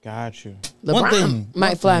LeBron. Got you. LeBron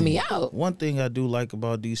might fly me out. One thing I do like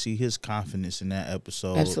about DC, his confidence in that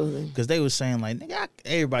episode. Absolutely. Because they was saying like, nigga,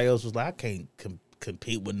 everybody else was like, I can't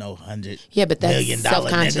compete with no $100 Yeah, but that's million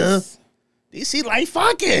self-conscious. nigga. DC like,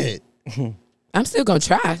 fuck it. I'm still gonna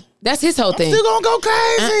try. That's his whole thing. Still gonna go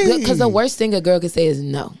crazy. Because the worst thing a girl can say is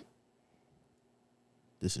no.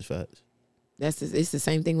 This is facts. It's the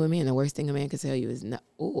same thing with me, and the worst thing a man can tell you is no.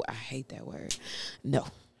 Ooh, I hate that word. No.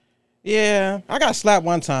 Yeah, I got slapped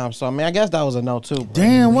one time, so I mean, I guess that was a no too. Bro.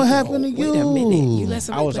 Damn, what happened to you? Wait a minute. You let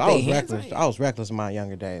somebody I was put their hands reckless. on you? I was reckless in my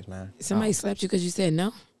younger days, man. Somebody slapped you because you said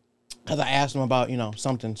no? Because I asked them about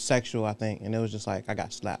something sexual, I think, and it was just like I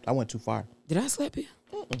got slapped. I went too far. Did I slap you?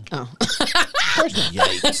 Oh.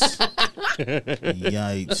 Yikes.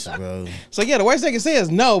 Yikes, bro. So yeah, the worst they can say is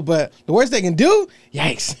no, but the worst they can do,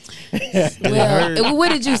 yikes. Well, what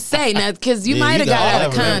did you say? Now, because you might have got out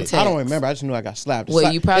of context. I don't remember. I just knew I got slapped.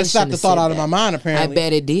 Well, you probably it slapped the shouldn't thought have out said of my mind. Apparently, I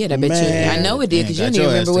bet it did. I bet Man. you. I know it did because you Man, didn't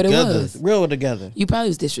got even your remember what ass it together. was. real together. You probably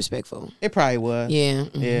was disrespectful. It probably was. Yeah.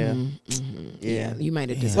 Yeah. Yeah. You might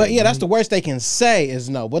have disrespected. But yeah, that's the worst they can say is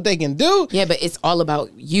no. What they can do, Yeah, but it's all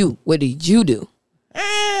about you. What did you do?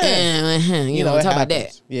 You know, it talk about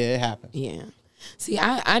happens. that. Yeah, it happens. Yeah. See,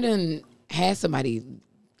 I done had somebody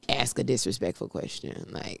ask a disrespectful question.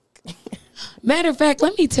 Like, matter of fact,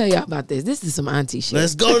 let me tell y'all about this. This is some auntie shit.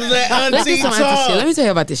 Let's go to that Let's do auntie some auntie shit. Let talk. me tell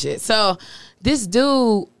you about this shit. So, this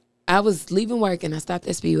dude, I was leaving work and I stopped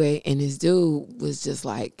at Speedway, and this dude was just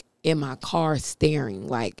like in my car staring,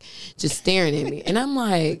 like just staring at me. And I'm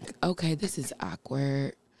like, okay, this is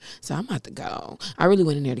awkward. So I'm about to go. I really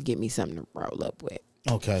went in there to get me something to roll up with.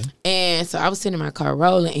 Okay. And so I was sitting in my car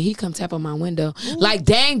rolling, and he come tap on my window, like,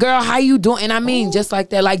 dang, girl, how you doing? And I mean, just like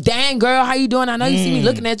that, like, dang, girl, how you doing? I know you see me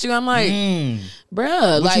looking at you. I'm like, bruh,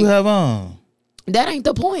 What like, you have on? that ain't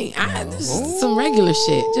the point. This is some regular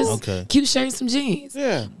shit. Just Okay. cute shirt and some jeans.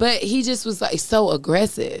 Yeah. But he just was like so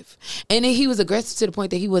aggressive. And then he was aggressive to the point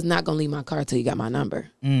that he was not going to leave my car till he got my number.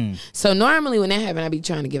 So normally when that happened, I'd be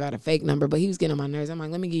trying to give out a fake number, but he was getting on my nerves. I'm like,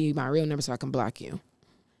 let me give you my real number so I can block you.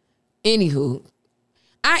 Anywho,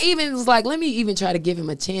 I even was like, let me even try to give him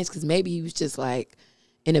a chance because maybe he was just like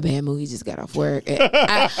in a bad mood. He just got off work.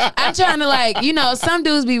 I'm trying to like, some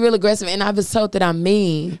dudes be real aggressive, and I was told that I'm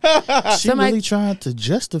mean. She really tried to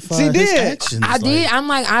justify She his did. actions. I did. I'm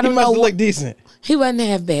like, I don't He must know. look decent. He wasn't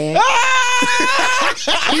half bad.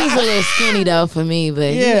 He was a little skinny though for me,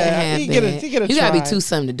 but he wasn't half he bad. get a You gotta be try. too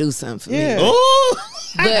something to do something for Yeah. me. Ooh.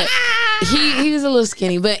 But he was a little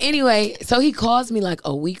skinny. But anyway, so he calls me like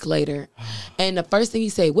a week later, and the first thing he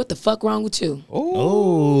said, "What the fuck wrong with you?"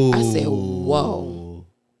 Oh. I said, "Whoa,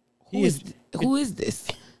 who is this?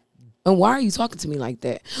 And why are you talking to me like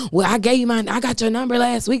that?" Well, I got your number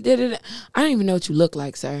last week. I don't even know what you look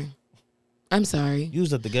like, sir. I'm sorry. You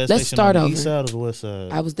was at the gas Let's station start on the over. east side or the west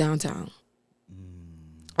side? I was downtown.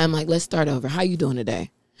 I'm like, let's start over. How you doing today?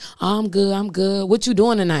 Oh, I'm good. What you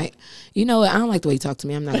doing tonight? You know what? I don't like the way you talk to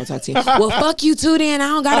me. I'm not going to talk to you. Well, fuck you too then. I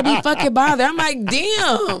don't got to be fucking bothered. I'm like,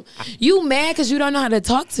 damn. You mad because you don't know how to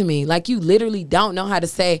talk to me. Like, you literally don't know how to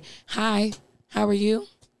say, hi, how are you?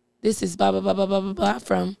 This is blah, blah, blah, blah, blah, blah, blah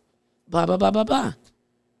from blah, blah, blah, blah, blah.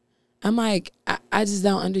 I'm like, I just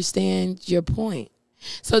don't understand your point.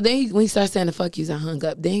 So then when he started saying the fuck yous, I hung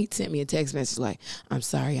up. Then he sent me a text message like, I'm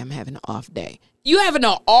sorry, I'm having an off day. You having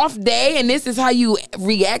an off day and this is how you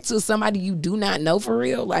react to somebody you do not know for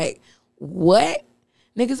real? Like, what?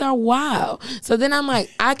 Niggas are wild. So then I'm like,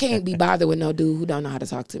 I can't be bothered with no dude who don't know how to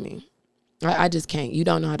talk to me. I just can't. You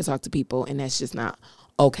don't know how to talk to people, and that's just not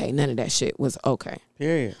okay. None of that shit was okay.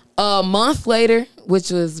 Period. A month later, which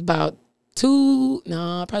was about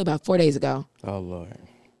probably about 4 days ago. Oh, Lord.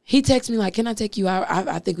 He texted me like, can I take you out?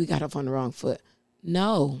 I think we got off on the wrong foot.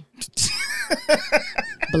 No.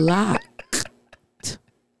 Blocked.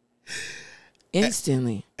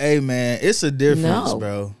 Instantly. Hey, man, it's a difference,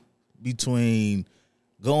 bro, between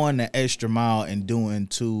going the extra mile and doing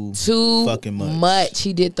too fucking much.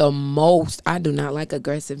 He did the most. I do not like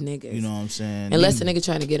aggressive niggas. You know what I'm saying? Unless the nigga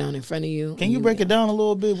trying to get on in front of you. Can you break it down a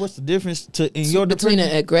little bit? What's the difference between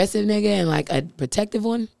an aggressive nigga and like a protective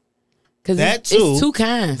one? Because it's two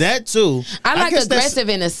kinds. That too. I like aggressive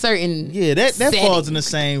in a certain that falls in the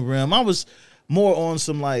same realm. I was more on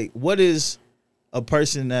some like, what is a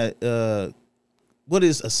person that what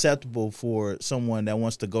is acceptable for someone that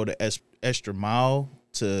wants to go the extra mile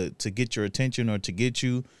to get your attention or to get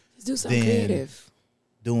you? Just do something creative.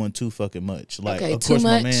 Doing too fucking much. Like, okay, of course,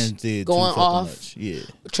 much, my man did going too fucking off, much. Yeah,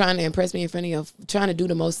 trying to impress me in front of you, trying to do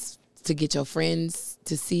the most to get your friends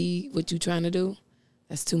to see what you trying to do.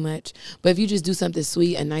 That's too much. But if you just do something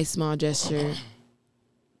sweet, a nice small gesture,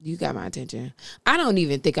 you got my attention. I don't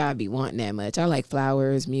even think I'd be wanting that much. I like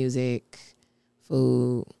flowers, music,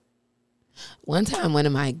 food. One time, one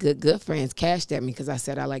of my good friends cashed at me because I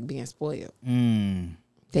said I like being spoiled.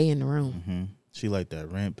 They in the room. Mm-hmm. She like that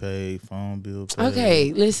rent pay, phone bill pay.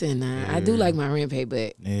 Okay, listen, I do like my rent pay,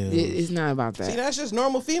 but it's not about that. See, that's just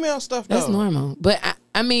normal female stuff, though. That's normal. But,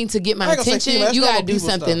 I mean, to get my attention, you got to do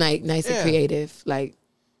something like nice and creative. Like,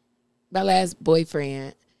 my last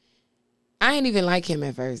boyfriend, I didn't even like him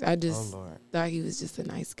at first. I just thought he was just a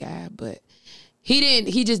nice guy, but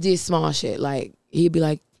he just did small shit. Like, he'd be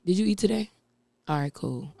like, did you eat today? All right,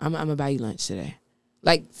 cool. I'm going to buy you lunch today.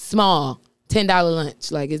 Like, small, $10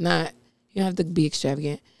 lunch. Like, it's not, you don't have to be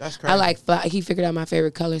extravagant. That's crazy. I like, he figured out my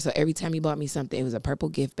favorite color, so every time he bought me something, it was a purple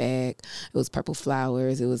gift bag. It was purple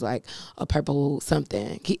flowers. It was like a purple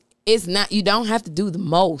something. It's not, you don't have to do the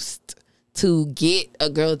most to get a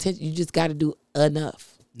girl attention. You just got to do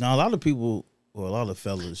enough. Now, a lot of people, or a lot of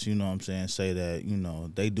fellas, you know what I'm saying, say that, you know,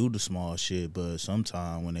 they do the small shit, but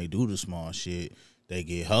sometimes when they do the small shit, they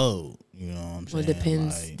get hoed. You know what I'm saying? Well, it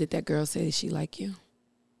depends. Like, did that girl say that she like you?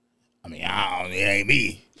 I mean, it ain't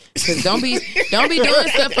me. Cause don't be doing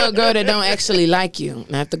stuff for a girl that don't actually like you.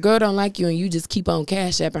 Now, if the girl don't like you and you just keep on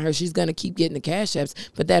cash apping her, she's gonna keep getting the cash apps.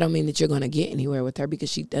 But that don't mean that you're gonna get anywhere with her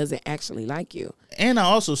because she doesn't actually like you. And I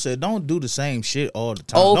also said, don't do the same shit all the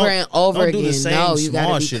time. Over and over again. Do the same No, you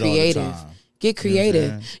gotta be creative. Get creative.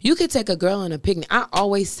 You know you could take a girl on a picnic. I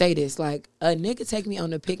always say this, like, a nigga take me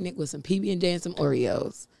on a picnic with some PB&J and some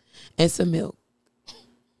Oreos and some milk.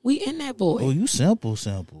 We in that boy. Oh, you simple.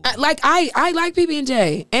 I like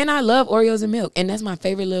PB&J and I love Oreos and milk, and that's my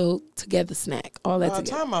favorite little together snack. All that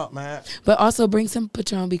together. Time out, man. But also bring some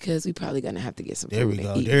Patron because we probably gonna have to get some food. There we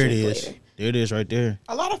go. There it is. Later. There it is right there.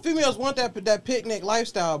 A lot of females want that picnic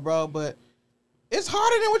lifestyle, bro, but it's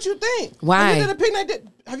harder than what you think. Why? Have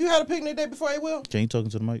you had a picnic day before, Will? Can you talking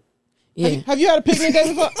to the mic? Yeah. Have you had a picnic day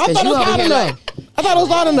before? I thought it was loud enough. I thought it was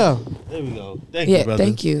loud enough. There we go. Thank you, brother.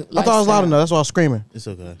 Thank you. I thought it was loud enough. That's why I was screaming. It's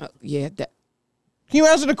okay. Yeah. Can you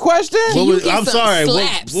answer the question? I'm sorry.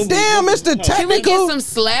 Slaps? Damn, Mr. Technical. Can we get some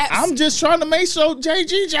slaps? I'm just trying to make sure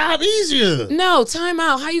JG job easier. No, time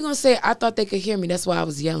out. How you gonna say I thought they could hear me? That's why I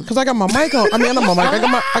was yelling. Because I got my mic on. I mean, not my mic.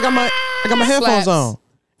 I got my headphones on.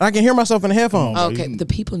 And I can hear myself in the headphones. Okay, the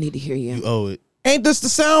people need to hear you. You owe it. Ain't this the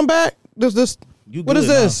sound back? What is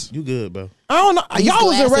this? You good, bro? I don't know. These y'all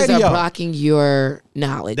was in radio. are blocking your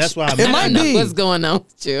knowledge. That's why it might be. What's going on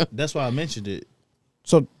with you? That's why I mentioned it.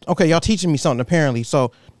 So okay, y'all teaching me something apparently.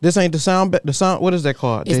 So this ain't the sound. The sound. What is that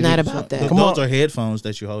called? It's not about that. Those are headphones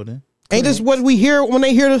that you're holding. Ain't this what we hear when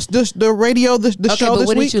they hear the radio? The show this week. But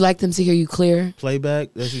wouldn't you like them to hear you clear? Playback.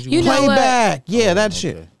 That's what you know. Playback. Yeah, that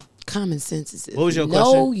shit. Common sense is what was your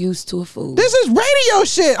question? No use to a fool. This is radio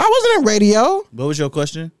shit. I wasn't in radio. What was your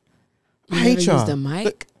question? I hate y'all. Used a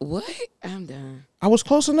mic? What? I'm done. I was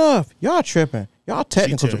close enough. Y'all tripping. Y'all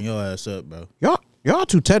technical. She tearing your ass up, bro. Y'all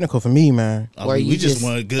too technical for me, man. We just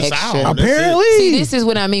want a good sound. Apparently. See, this is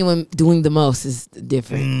what I mean when doing the most is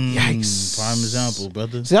different. Yikes. Prime example,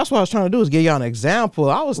 brother. See, that's what I was trying to do is give y'all an example.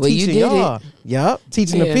 I was teaching y'all. Yep.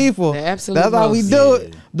 Teaching the people. Absolutely. That's how we do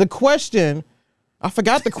it. The question I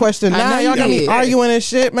forgot the question. I Now know y'all you got me did. arguing and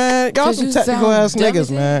shit, man. Y'all 'Cause some you technical sound ass dumb niggas,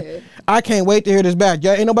 as man. hell. I can't wait to hear this back.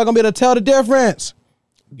 Y'all ain't nobody gonna be able to tell the difference.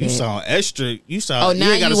 You sound extra. You sound. Oh, now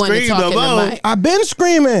you ain't got you to want to scream talk in no the more. mic. I've been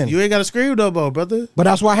screaming, You ain't got to scream no more, brother. but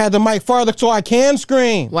that's why I had the mic farther so I can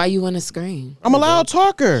scream. Why you want to scream? I'm a loud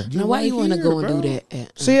talker. Now, why right you want to here, go and bro. do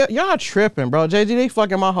that? See, y'all tripping, bro. JG, they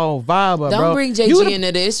fucking my whole vibe up, Don't bro. bring You JG the-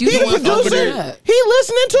 into this. You He the the one fucking it producer. up. He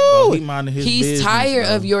listening Bro, too. he minding his He's business, tired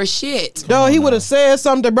bro. of your shit. Yo, he on would now. have said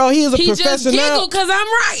something, bro. He is a He just professional. giggled because I'm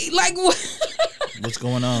right. Like, what? What's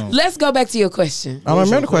going on? Let's go back to your question. I don't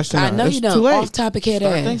remember the question. I now. know It's you too don't. late. Off topic head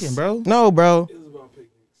Start ass. thinking, bro. No, bro.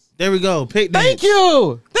 There we go. Picnic. Thank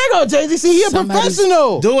you. There go JG. See, he a Somebody's-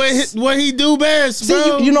 professional. Doing what he do best, See,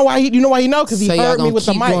 bro. you know why he know because he So y'all heard me gonna with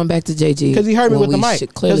the keep mic. going back to JG Because he heard me when with the we mic.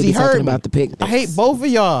 should clearly Because he be talking heard me. about the picnics. I hate both of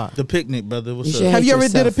y'all. The picnic, brother. What's You up? should Have you ever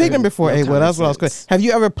hate did a yourself picnic for before? no Hey, well, that's what I was common saying. Have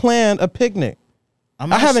you ever planned a picnic?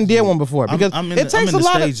 I haven't did one before because I'm in it takes the a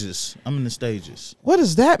lot of. stages. I'm in the stages. What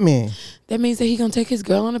does that mean? That means that he gonna take his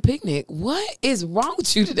girl on a picnic. What is wrong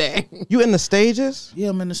with you today? You in the stages? Yeah,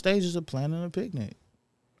 I'm in the stages of planning a picnic.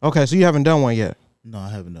 Okay, so you haven't done one yet. No, I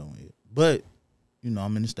haven't done one yet. But,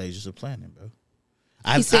 I'm in the stages of planning, bro.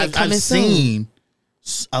 said I've coming soon. seen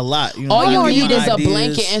a lot. You know, All I you get need my is a ideas.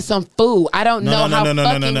 blanket and some food. I don't know how fucking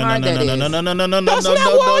hard that is. No, That's not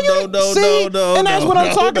all you see, and that's what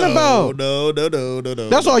I'm talking about. No.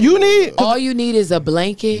 That's all you need. All you need is a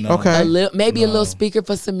blanket, Okay. maybe a little speaker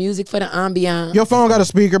for some music for the ambiance. Your phone got a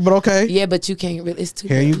speaker, but okay. Yeah, but you can't really. It's too.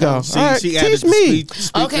 Here you go. See, All right, she added teach the me.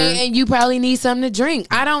 speaker. Okay, and you probably need something to drink.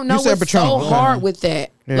 I don't know You said what's so Patron. hard with that.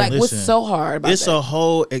 Yeah. Like, what's Listen, so hard about it's that? a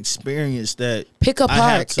whole experience that Pick a I have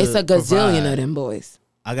park. to It's a gazillion provide. of them boys.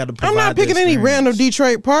 I got to provide. I'm not the picking any experience. random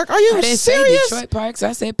Detroit park. Are you I didn't serious? say Detroit parks.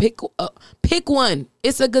 I said pick one.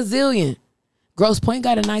 It's a gazillion. Grosse Pointe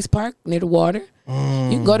got a nice park near the water.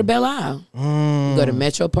 You can go to Belle Isle. You can go to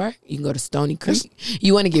Metro Park. You can go to Stony Creek.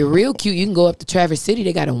 You want to get real cute, you can go up to Traverse City.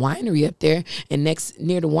 They got a winery up there. And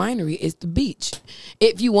near the winery is the beach.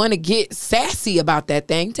 If you want to get sassy about that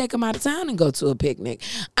thing, take them out of town and go to a picnic.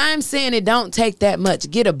 I'm saying it don't take that much.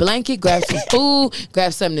 Get a blanket, grab some food,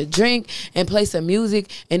 grab something to drink, and play some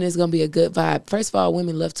music, and it's going to be a good vibe. First of all,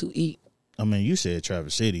 women love to eat. I mean, you said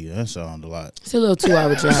Traverse City. That sounds a lot. It's a little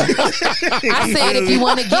 2-hour drive. I said if you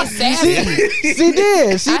want to get sassy. She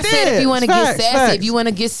did. She I did. said if you want to get Facts, sassy, facts. if you want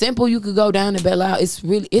to get simple, you could go down to Belle Isle. It's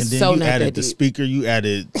And then so you not added that the deep. speaker. You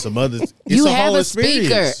added some other. It's You a have whole a speaker.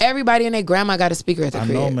 experience. Everybody and their grandma got a speaker at the I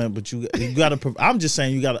crib. know, man, but you got to. I'm just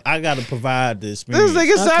saying, I got to provide the This experience.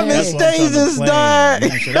 nigga Simon That's what I'm trying to stages, plan.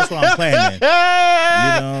 dog. So that's what I'm planning. You know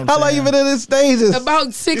what I'm How long saying? you been in his stages?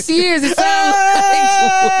 About 6 years. It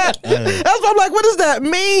sounds That's why I'm like, what does that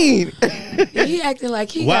mean? like he acting like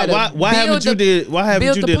he got Why haven't you did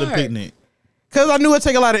a park. picnic? Because I knew it'd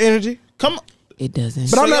take a lot of energy. Come on. It doesn't.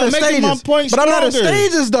 But I'm not in you're making stages. my point But I'm not in stronger.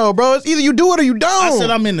 stages though, bro. It's either you do it or you don't. I said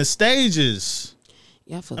I'm in the stages.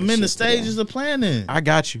 Y'all full I'm of in the shit today. stages of planning. I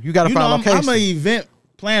got you. You got to You know, find I'm location. an event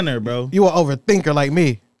planner, bro. You an overthinker like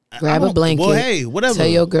me. Grab a blanket. Well, hey, whatever. Tell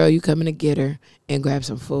your girl you coming to get her and grab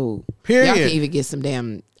some food. Period. Y'all can even get some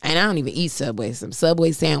damn, and I don't even eat Subway, some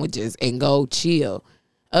Subway sandwiches and go chill.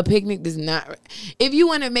 A picnic does not. If you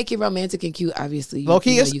want to make it romantic and cute, obviously, Low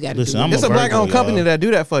key, you it's- got to Listen, do I'm it. It's a Virgo, black-owned company y'all. that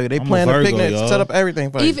do that for you. They I'm a plan the Virgo, picnic, y'all. set up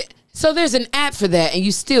everything for you. Even so, there's an app for that, and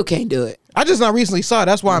you still can't do it. I just not recently saw it.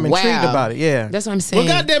 That's why I'm intrigued Wow. about it. Yeah. That's what I'm saying.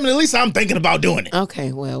 Well, goddamn it, at least I'm thinking about doing it.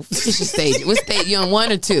 Okay, well, finish your stage. What stage you on?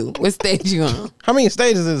 1 or 2? What stage you on? How many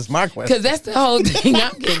stages is my question? Because that's the whole thing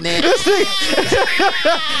I'm getting at.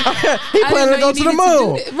 He planning to go to the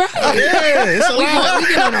moon. Right. Yeah, it's a lot. We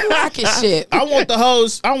get on a rocket ship. I want the whole.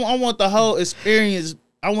 I want the whole experience.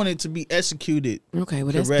 I want it to be executed. Okay,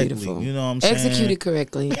 well, that's correctly, beautiful. you know what I'm saying? Execute it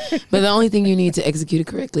correctly. But the only thing you need to execute it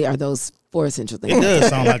correctly are those 4 essential It things. does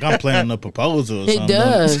sound like I'm planning a proposal. Or It something.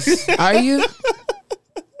 does. Are you?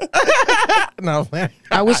 No, man.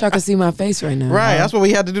 I wish I could see my face right now. Right. That's what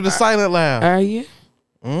we had to do the silent laugh. Are you?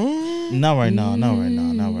 Not right now. Not right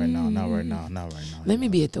now. Not right now. Not right now. Not right now. Let me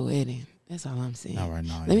be at the wedding. That's all I'm saying. Not right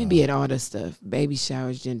now. Let me be at all the stuff: baby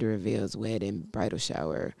showers, gender reveals, wedding, bridal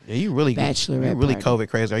shower. Yeah, you really Bachelorette you really party. COVID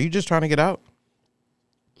crazy. Are you just trying to get out?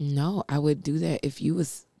 No, I would do that if you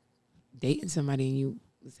was dating somebody and you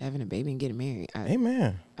was having a baby and getting married.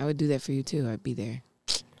 Amen. I would do that for you too. I'd be there.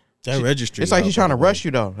 That registry. It's like out, she's trying to by the way. rush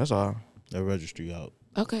you though. That's all. That registry out.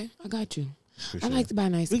 Okay, I got you. For I sure. like to buy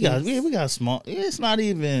nice We gifts. got. We got small. It's not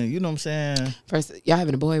even. You know what I'm saying? First, y'all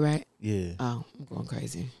having a boy, right? Yeah. Oh, I'm going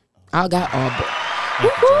crazy. I got all boy.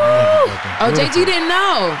 Thank you, brother. Oh, JG didn't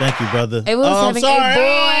know. Thank you, brother. Hey, we was I'm having a sorry. boy.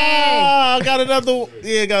 Ah, I got another.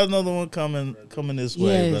 Yeah, got another one coming this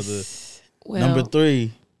way, brother. Yes. Well, Number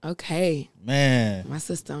 3. Okay. Man. My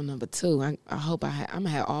sister on number 2. I hope I'm gonna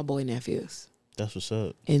have all boy nephews. That's what's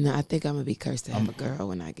up. And I think I'm gonna be cursed to have a girl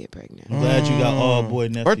when I get pregnant. I'm glad you got all boy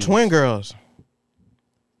nephews. Or twin girls.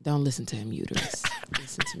 Don't listen to him, uterus.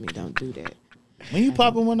 Listen to me. Don't do that. When you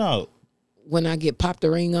popping one out? When I get popped the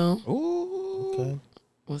ring on. Ooh. Okay.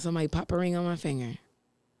 When somebody pop a ring on my finger.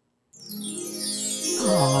 I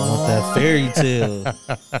want that fairy tale.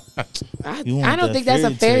 I don't think that's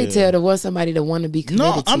a fairy tale to want somebody to want to be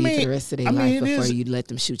committed to you for the rest of their life before you let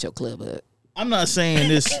them shoot your club up. I'm not saying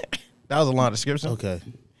this. That was a long description. Okay.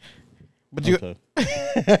 But you. Okay.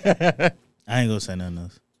 I ain't gonna say nothing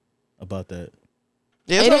else about that.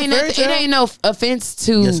 Yeah, it ain't no offense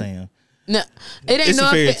to. Yes, I am. No, it ain't It's no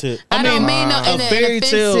a fairy offense. tale. I don't mean no in a an fairy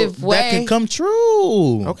tale offensive way. that can come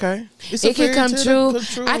true. Okay. It's a It can fairy come tale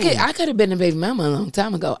true. that can I could have been a baby mama a long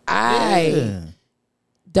time ago. I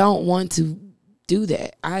don't want to do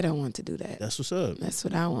that. I don't want to do that. That's what's up. That's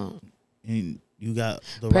what I want. And you got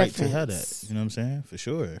the right to have that. Preference. You know what I'm saying? For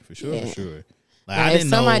sure. Yeah. For sure. Like, Now, I didn't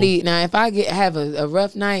know. if I have a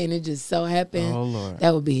rough night and it just so happened, Oh, Lord.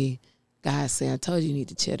 that would be God saying, I told you need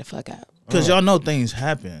to chill the fuck out. Because y'all know things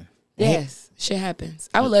happen. Yes, shit happens.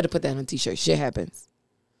 I would love to put that on a t-shirt. Shit happens.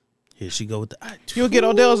 Here she go with the. You'll get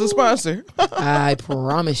Odell as a sponsor. I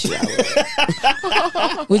promise you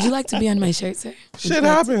I would. Would you like to be on my shirt, sir? Shit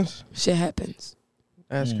happens. Shit happens.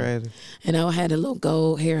 That's crazy. And I had a little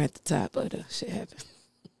gold hair at the top of the shit happens.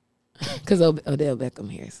 Because Odell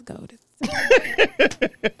Beckham hair is gold.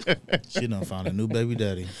 She done found a new baby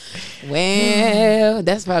daddy. Well,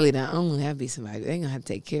 that's probably the only have to be somebody. They gonna have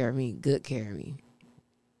to take care of me. Good care of me.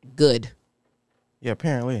 Good. Yeah,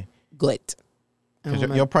 apparently. Good. 'Cause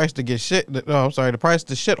your price to get shit. No, I'm sorry. The price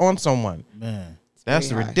to shit on someone. Man. That's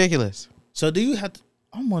very high. ridiculous. So do you have to?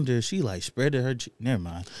 I wonder if she like spreaded her. Never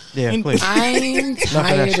mind. Yeah, please. I'm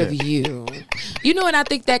tired of shit. you. You know what I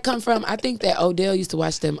think that come from? I think that Odell used to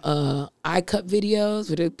watch them iCup videos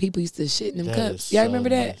where the people used to shit in them That cups. is Y'all so remember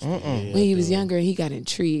that? nasty. Yeah, When he was younger, he got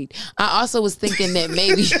intrigued. I also was thinking that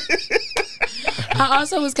maybe I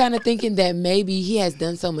also was kind of thinking that maybe he has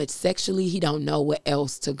done so much sexually, he don't know what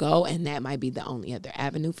else to go, and that might be the only other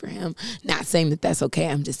avenue for him. Not saying that that's okay.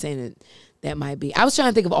 I'm just saying that might be. I was trying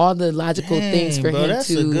to think of all the logical things for bro, him that's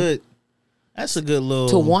a good little.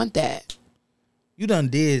 to want that. You done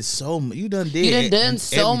did so much. You done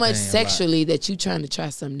So much everything, sexually that you trying to try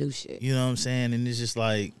some new shit. Like, you know what I'm saying? And it's just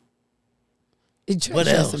like, You trying what to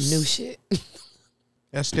try else? some new shit.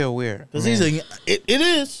 That's still weird. because he's a. It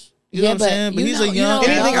is. You know Yeah, what I'm but saying? But you he's know- a you young. know-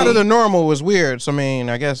 Anything No. out of the normal was weird. So, I mean,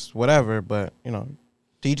 I guess whatever. But,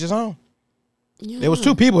 teach his own. There was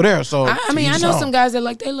two people there. So, I mean, to I each know his some own. guys that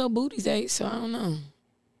like their little booties ate, so I don't know.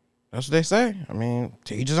 That's what they say. I mean,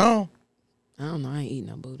 to each his own. I don't know. I ain't eating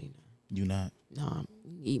no booty. You not. No, I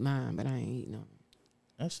eat mine, but I ain't eating no.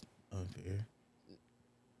 That's unfair.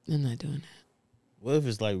 I'm not doing that. What if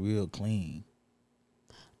it's like real clean?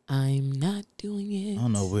 I'm not doing it. I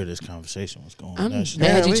don't know where this conversation was going. I'm That's-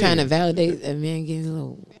 mad you Yeah, trying to we- validate a man getting a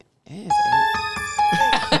little ass ate.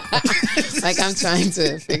 Like I'm trying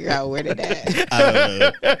to figure out where did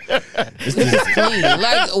that It's just- clean.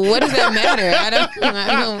 Like what does that matter? I don't.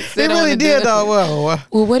 They sit on really the did, door. though. Well,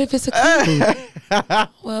 Well, what if it's a clean?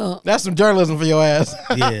 Well, that's some journalism for your ass.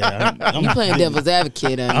 yeah, I'm you playing devil's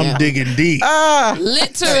advocate on I'm that. digging deep.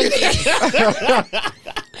 Literally.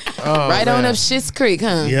 Right on up Schitt's Creek,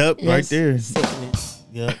 huh? Yep, right That's there. sickening.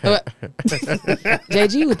 Yep.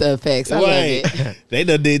 JG with the effects. I love Wait, it. they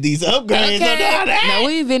done did these upgrades. Okay. No,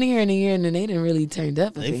 we've been here in a year and they didn't really turned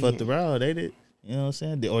up. They fucked around. They did. You know what I'm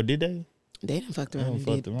saying? Or did they? They didn't fucked around. They And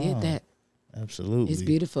fucked did around. that. Absolutely. It's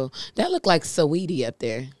beautiful. That looked like Saweetie up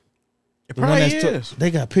there. It The one probably that's is.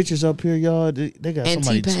 they got pictures up here, y'all. They got And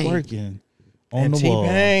somebody T-Pain. twerking on And the wall.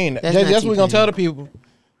 T-Pain. That's not That's what we're going T-Pain. to tell the people.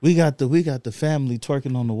 We got the family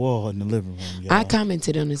twerking on the wall in the living room. Y'all. I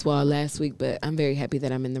commented on this wall last week, but I'm very happy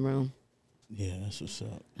that I'm in the room. Yeah, that's what's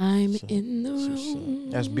up. I'm So, in the that's what's room.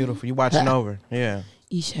 That's beautiful. You watching over. Yeah.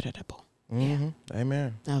 Ishadadabo. Mm-hmm.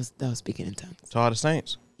 Amen. That was speaking in tongues. To all the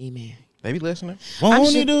saints. Amen. They be listening. Won't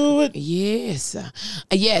sure- you do it? Yes.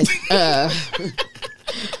 Yes.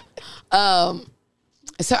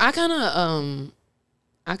 So I kind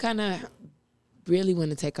of really want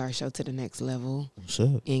to take our show to the next level What's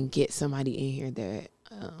up? and get somebody in here that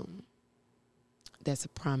that's a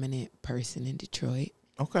prominent person in Detroit.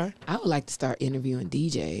 Okay. I would like to start interviewing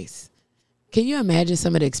DJs. Can you imagine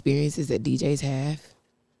some of the experiences that DJs have?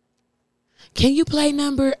 Can you play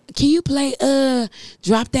drop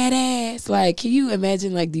that ass? Like, can you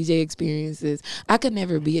imagine like DJ experiences? I could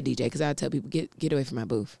never be a DJ because I tell people get away from my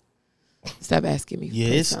booth. Stop asking me. Yeah,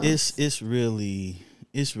 play it's songs. it's really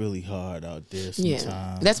it's really hard out there sometimes.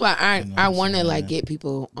 Yeah, that's why I want to like get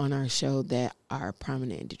people on our show that are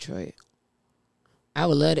prominent in Detroit. I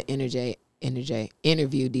would love to interview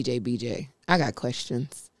DJ BJ. I got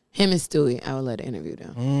questions. Him and Stewie, I would love to interview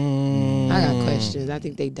them. I got questions. I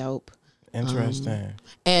think they dope. Interesting.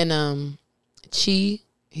 And Chi,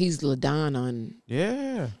 he's LaDon on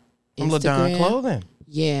From LaDon Clothing.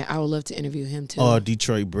 Yeah, I would love to interview him too. Oh,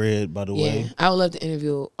 Detroit Bread, by the way. I would love to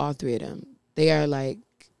interview all three of them. They are like,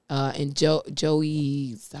 and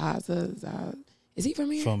Joey Zaza. Is he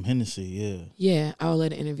from here? From Hennessy, yeah. Yeah, I would love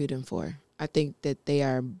to interview them for. I think that they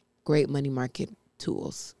are great money market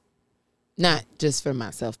tools. Not just for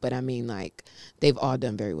myself, but I mean, like, they've all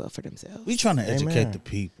done very well for themselves. We trying to educate the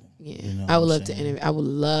people. Yeah, you know I would love to interview. I would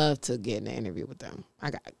love to get in an interview with them.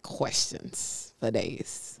 I got questions for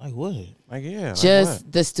days. Like what? Like yeah, just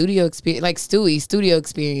like the studio experience, like Stewie, studio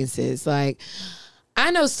experiences. Like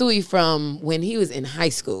I know Stewie from when he was in high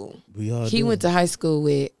school. He went to high school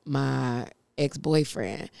with my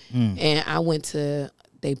ex-boyfriend, and I went to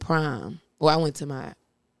their prom. Well, I went to my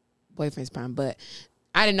boyfriend's prom, but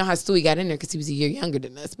I didn't know how Stewie got in there because he was a year younger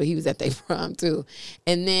than us, but he was at their prom too.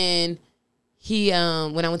 And then he,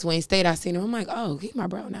 when I went to Wayne State, I seen him. I'm like, oh, he's my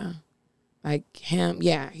bro now. Like him,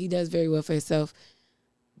 yeah, he does very well for himself.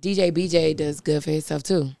 DJ BJ does good for himself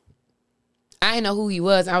too. I didn't know who he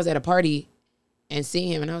was. I was at a party and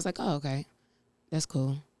see him, and I was like, oh, okay, that's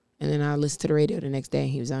cool. And then I listened to the radio the next day, and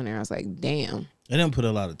he was on there. I was like, damn. They didn't put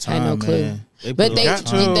a lot of time, I had no clue. man. But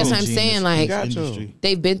that's what I'm saying. Like, industry.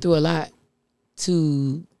 they've been through a lot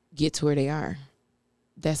to get to where they are.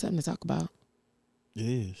 That's something to talk about. It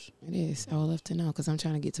is. It is. I would love to know because I'm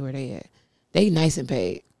trying to get to where they at. They nice and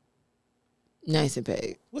paid. Nice and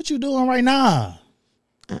paid. What you doing right now?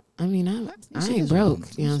 I mean, I ain't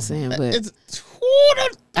broke. You know what I'm saying? But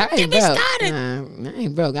I ain't broke. Nah, I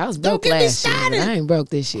ain't broke. I was broke last year, but I ain't broke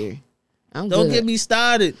this year. I'm Don't good. get me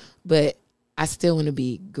started. But I still want to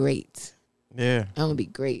be great. Yeah. I want to be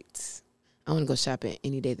great. I want to go shopping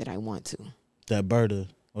any day that I want to. That Berta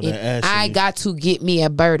or that Ashley. I got to get me a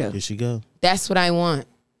Berta. Here she go. That's what I want.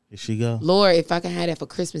 Here she go. Lord, if I can have that for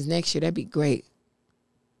Christmas next year, that'd be great.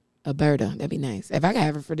 A Berta, that'd be nice. If I could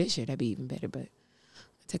have it for this year, that'd be even better. But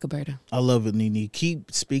I'll take a Berta. I love it, Nene.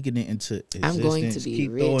 Keep speaking it into existence. I'm going to be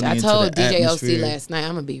Keep rich. I told DJ OC last night,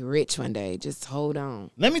 I'm going to be rich one day. Just hold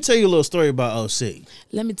on. Let me tell you a little story about OC.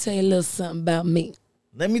 Let me tell you a little something about me.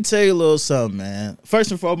 Let me tell you a little something, man.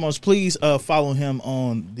 First and foremost, please follow him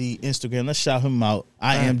on the Instagram. Let's shout him out.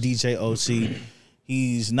 I am DJ OC.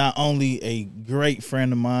 He's not only a great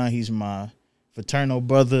friend of mine, he's my fraternal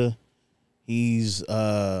brother. He's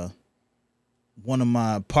one of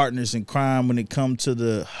my partners in crime when it comes to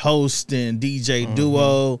the host and DJ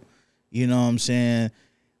duo. You know what I'm saying?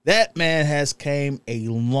 That man has came a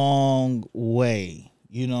long way.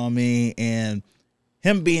 You know what I mean? And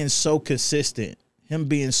him being so consistent, him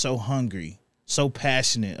being so hungry, so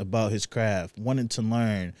passionate about his craft, wanting to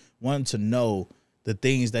learn, wanting to know the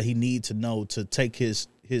things that he needs to know to take his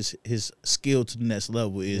skill to the next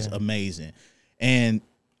level is amazing. And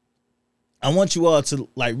I want you all to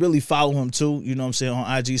like really follow him too, you know what I'm saying,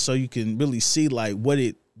 on IG, so you can really see like what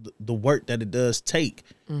the work that it does take.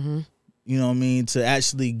 You know what I mean, to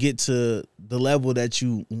actually get to the level that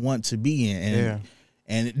you want to be in.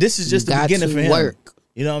 And this is just the beginning for him.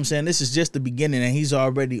 You know what I'm saying? This is just the beginning, and he's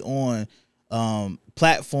already on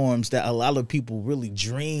platforms that a lot of people really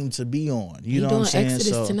dream to be on. You know what I'm saying?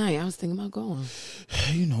 Exodus tonight. I was thinking about going.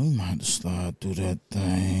 You know, we might have to slide through that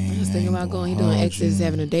thing. I was thinking about going. He doing Exodus,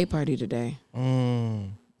 having a day party today.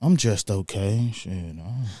 I'm just okay. Shit.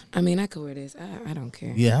 I mean, I could wear this. I don't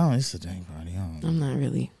care. Yeah, it's a day party. I'm not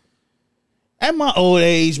really. At my old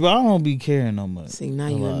age, bro, I don't be caring no much. See, now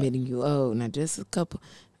you're admitting you old. Now, just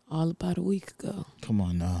all about a week ago. Come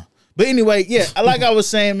on now. But anyway, yeah, like I was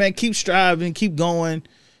saying, man, keep striving, keep going,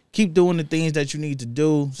 keep doing the things that you need to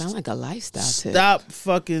do. Sound like a lifestyle tip. Stop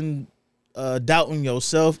fucking doubting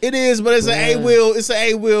yourself. It is, but it's an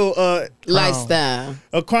A-Will lifestyle.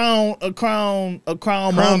 A crown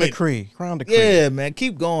moment. Decree. Yeah, man,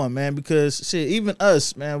 keep going, man, because shit, even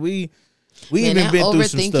us, man, we even been through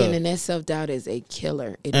some stuff. Overthinking and that self-doubt is a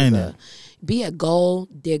killer. Be a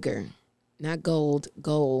gold digger. Not gold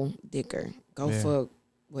digger. Go for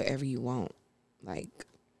whatever you want. Like,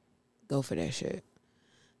 go for that shit.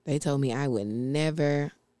 They told me I would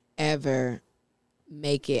never, ever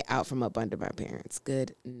make it out from up under my parents.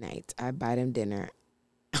 Good night. I buy them dinner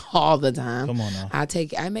all the time. Come on now.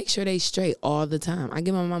 I make sure they straight all the time. I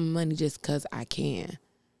give my mama money just because I can.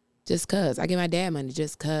 Just because. I give my dad money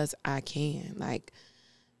just because I can. Like,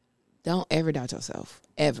 don't ever doubt yourself.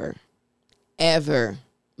 Ever. Ever.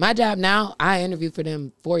 My job now, I interviewed for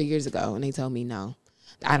them 4 years ago, and they told me no,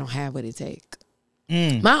 I don't have what it takes.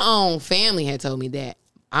 My own family had told me that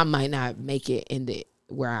I might not make it in the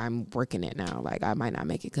where I'm working at now. Like, I might not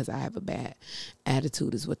make it because I have a bad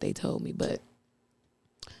attitude is what they told me. But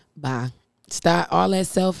bye. Stop all that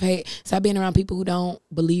self-hate. Stop being around people who don't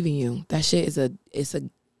believe in you. That shit is it's a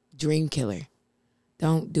dream killer.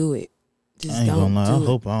 Don't do it. Just I ain't don't gonna lie. do I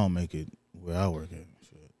hope I don't make it where I work at.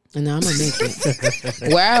 And I'm gonna make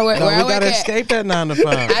it. Where I work, No, where I we gotta work at, escape that 9 to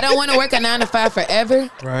 5. I don't want to work a 9 to 5 forever,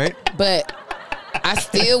 Right? but I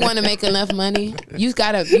still want to make enough money. You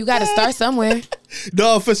gotta start somewhere.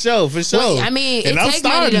 No, for sure. Well, I mean, And it I'm takes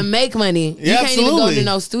money starting. to make money. Yeah, You can't even go absolutely. to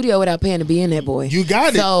no studio without paying to be in that boy. You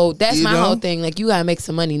got it. So that's You my know? whole thing. Like, you gotta make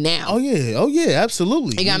some money now. Oh yeah,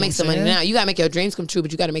 absolutely. You gotta know make what some I'm money saying? now. You gotta make your dreams come true,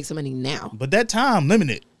 but you gotta make some money now. But that time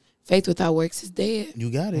limited. Faith without works is dead.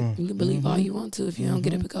 You got it. You can believe all you want to. If you don't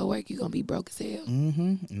get up and go work, you're gonna be broke as hell.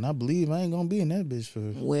 And I believe I ain't gonna be in that bitch for.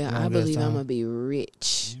 Well, I long ass believe I'm time. gonna be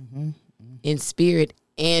rich in spirit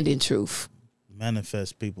and in truth.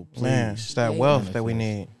 Manifest, people, please. Man, it's that Yeah, wealth that we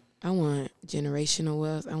need. I want generational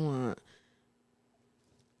wealth. I want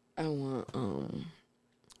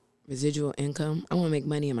residual income. I want to make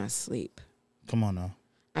money in my sleep. Come on now.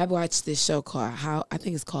 I've watched this show called I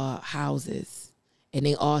think it's called Houses, and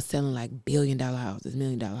they all selling like $1 billion houses, $1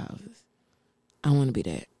 million houses. I want to be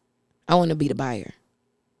that. I want to be the buyer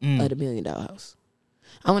of the $1 million house.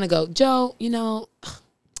 I want to go, Joe, you know,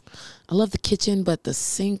 I love the kitchen, but the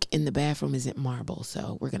sink in the bathroom isn't marble,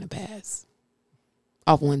 so we're going to pass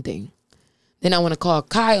off one thing. Then I want to call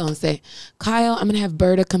Kyle and say, Kyle, I'm going to have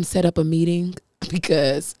Berta come set up a meeting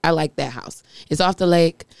because I like that house. It's off the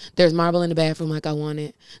lake. There's marble in the bathroom like I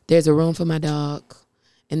wanted. There's a room for my dog,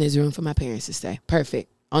 and there's room for my parents to stay.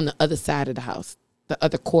 Perfect. On the other side of the house, the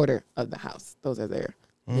other quarter of the house. Those are their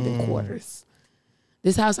living quarters.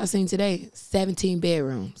 This house I seen today, 17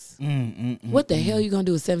 bedrooms. What the hell you gonna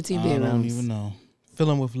do with 17 I bedrooms? don't even know. Fill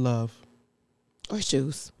them with love. Or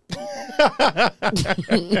shoes.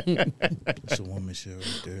 It's a woman shit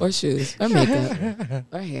right there. Or shoes. Or makeup.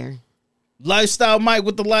 Or hair. Lifestyle Mike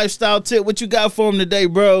with the lifestyle tip. What you got for him today,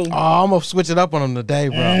 bro? Oh, I'm gonna switch it up on them today,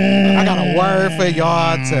 bro. I got a word for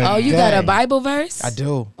y'all today. Oh, you got a Bible verse? I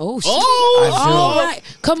do. Oh, shit. Oh, I do. All right.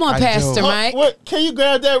 Come on, I Pastor do. Mike. What? Can you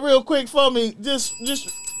grab that real quick for me? Just.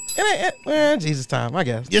 Well, Jesus time, I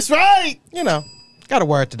guess. That's right. You know, got a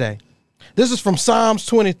word today. This is from Psalms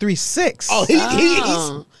 23:6. Oh,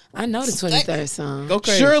 Oh, I know the 23rd song. Go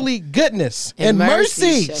crazy. Surely goodness and And mercy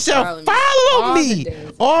mercy shall shall follow all the me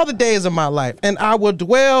days. all the days of my life, and I will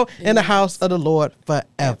dwell in the house of the Lord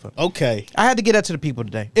forever. Okay. I had to get that to the people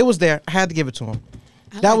today. It was there. I had to give it to them.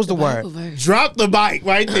 I That like was the Bible word. verse. Drop the bike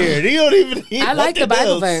right there. You don't even need I like the nothing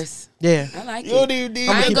Bible else. verse. Yeah. I like You don't it. even need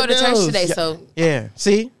I ain't go to nothing church else. today, so Yeah.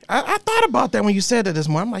 See, I thought about that when you said that this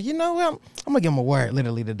morning. I'm like, you know what? I'm going to give them a word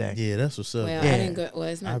literally today. Yeah, that's what's up. well, Yeah. I didn't go. Well,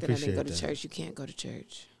 it's I not that I didn't go appreciate to that. church. You can't go to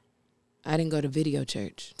church. I didn't go to video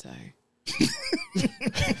church. Sorry.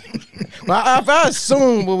 Well, I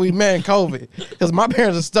assume when we met in COVID, because my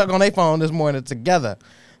parents are stuck on their phone this morning together.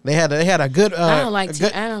 They had a good. I don't like. a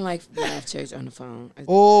good- I don't like live church on the phone.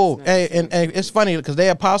 Oh, It's not hey, the same. and it's funny because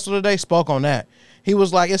their apostle today spoke on that. He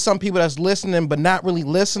was like, it's some people that's listening but not really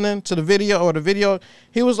listening to the video or the video.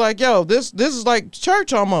 He was like, yo, this is like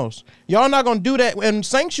church almost. Y'all not gonna do that in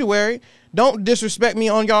sanctuary. Don't disrespect me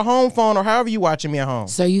on your home phone or however you watching me at home.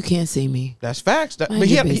 So you can't see me. That's facts. But Mind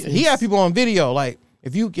he your had, business. he had people on video. Like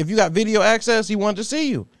if you got video access, he wanted to see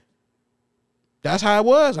you. That's how it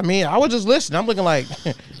was. I mean, I was just listening. I'm looking like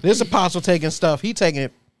this apostle taking stuff. He taking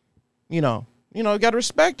it. You know, you got to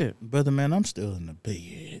respect it. Brother, man, I'm still in the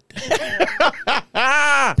bed.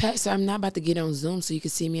 Pastor, I'm not about to get on Zoom so you can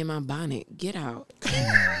see me in my bonnet. Get out.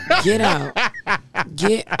 Get out.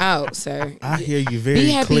 Get out, sir. I hear you very Be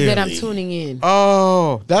happy clearly. that I'm tuning in.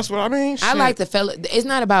 Oh, that's what I mean. I Shit. like the fellow. It's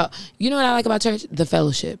not about, you know what I like about church? The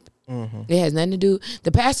fellowship. It has nothing to do.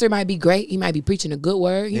 The pastor might be great. He might be preaching a good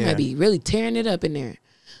word. He Yeah. might be really tearing it up in there.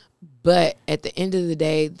 But at the end of the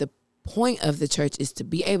day, the point of the church is to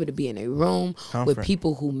be able to be in a room with Comfort.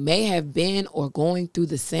 people who may have been or going through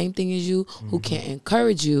the same thing as you, who can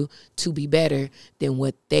encourage you to be better than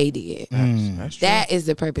what they did. That's true. That is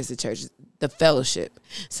the purpose of church, the fellowship.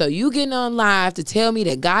 So you getting on live to tell me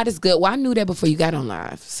that God is good. Well, I knew that before you got on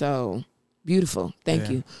live. So beautiful. Thank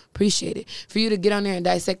you. Appreciate it. For you to get on there and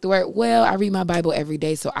dissect the word. Well, I read my Bible every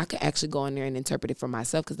day, so I could actually go on there and interpret it for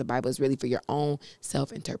myself because the Bible is really for your own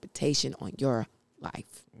self-interpretation on your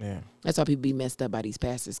life. Yeah. That's why people be messed up by these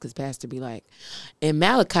pastors because pastor be like, in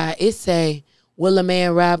Malachi, it say, will a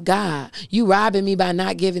man rob God? You robbing me by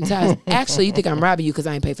not giving tithes. Actually, you think I'm robbing you because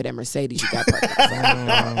I ain't paid for that Mercedes you got parked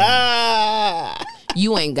outside.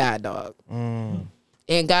 You ain't God, dog.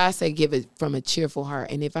 And God said give it from a cheerful heart.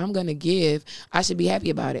 And if I'm going to give, I should be happy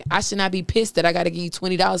about it. I should not be pissed that I got to give you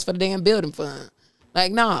 $20 for the damn building fund.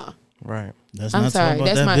 Like, nah. Right. That's I'm not sorry. About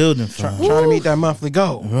that's that my building fund. Trying to meet that monthly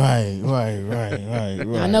goal. Right.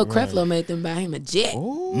 I know Creflo made them buy him a jet.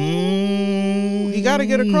 He got to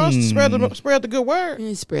get across to spread the good word.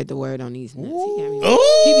 He spread the word on these nuts.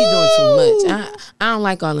 He be doing too much. I don't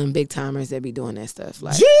like all them big timers that be doing that stuff.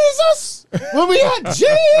 Like Jesus, where we at?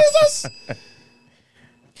 Jesus.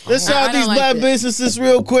 Let's shout out these black businesses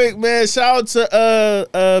real quick, man. Shout out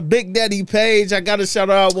to Big Daddy Paige. I gotta shout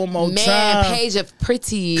her out one more time. Man, Paige of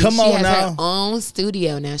Pretty. Come on now. She has her own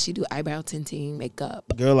studio now. She do eyebrow tinting, makeup.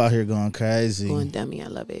 Girl out here going crazy. Going dummy. I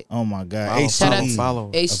love it. Oh my God. Shout out to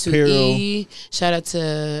H2E. Shout out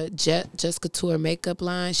to Jessica Tour makeup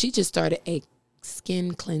line. She just started a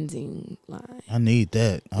skin cleansing line. I need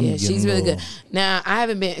that. She's really good. Now I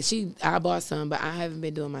bought some, but I haven't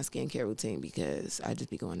been doing my skincare routine because I just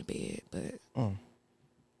be going to bed. But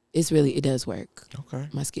it does work. Okay.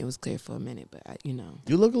 My skin was clear for a minute, but you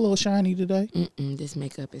look a little shiny today. This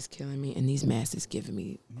makeup is killing me, and these masks is giving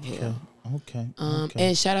me hell. Okay.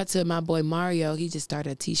 And shout out to my boy Mario. He just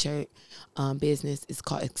started a t-shirt business. It's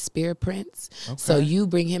called Experience Prints. Okay. So you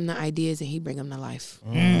bring him the ideas and he bring them to life.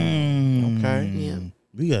 Okay. Yeah.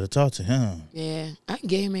 We got to talk to him. Yeah. I can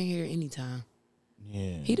get him in here anytime.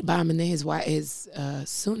 Yeah. He the bomb, and then his wife, his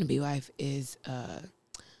soon-to-be wife is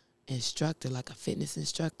instructor, like a fitness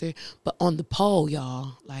instructor, but on the pole,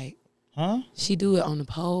 y'all. Like, she do it on the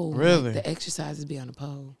pole. Really? Like, the exercises be on the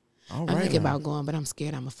pole. I'm thinking about going, but I'm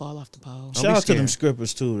scared I'm going to fall off the pole. Shout out to them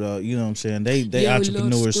scrippers, too, though. You know what I'm saying? They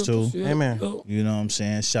entrepreneurs, too. Yeah. Amen. You know what I'm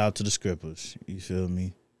saying? Shout out to the scrippers. You feel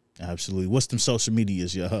me? Absolutely. What's them social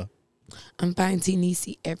medias, y'all? I'm finding T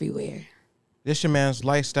Nisi everywhere. This your man's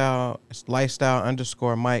lifestyle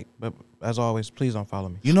 _ Mike. But as always, please don't follow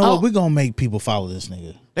me. You know what? We're going to make people follow this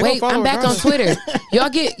nigga. Wait, I'm back on Twitter.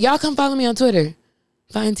 Y'all come follow me on Twitter.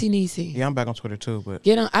 Find T Nisi. Yeah, I'm back on Twitter, too. But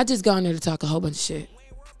get on. I just go on there to talk a whole bunch of shit.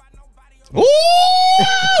 Ooh!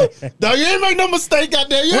 No, you ain't make no mistake out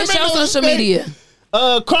there. What's your social media?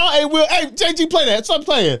 Carl A. Will. Hey, JG, play that. Stop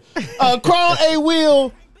playing. Carl A.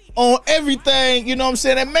 Will on everything. You know what I'm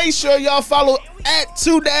saying? And make sure y'all follow at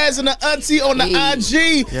 2 Dads and the Auntie on the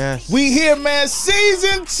IG. Yes. We here, man.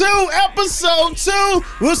 Season 2, episode 2.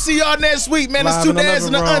 We'll see y'all next week, man. It's 2 Dads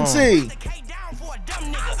and the Auntie. Put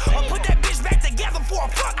that bitch back together for a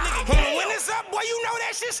fuck nigga. When it's up, boy, you know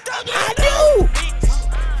that shit stuck. I do.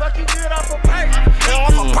 Fucking good off a pipe.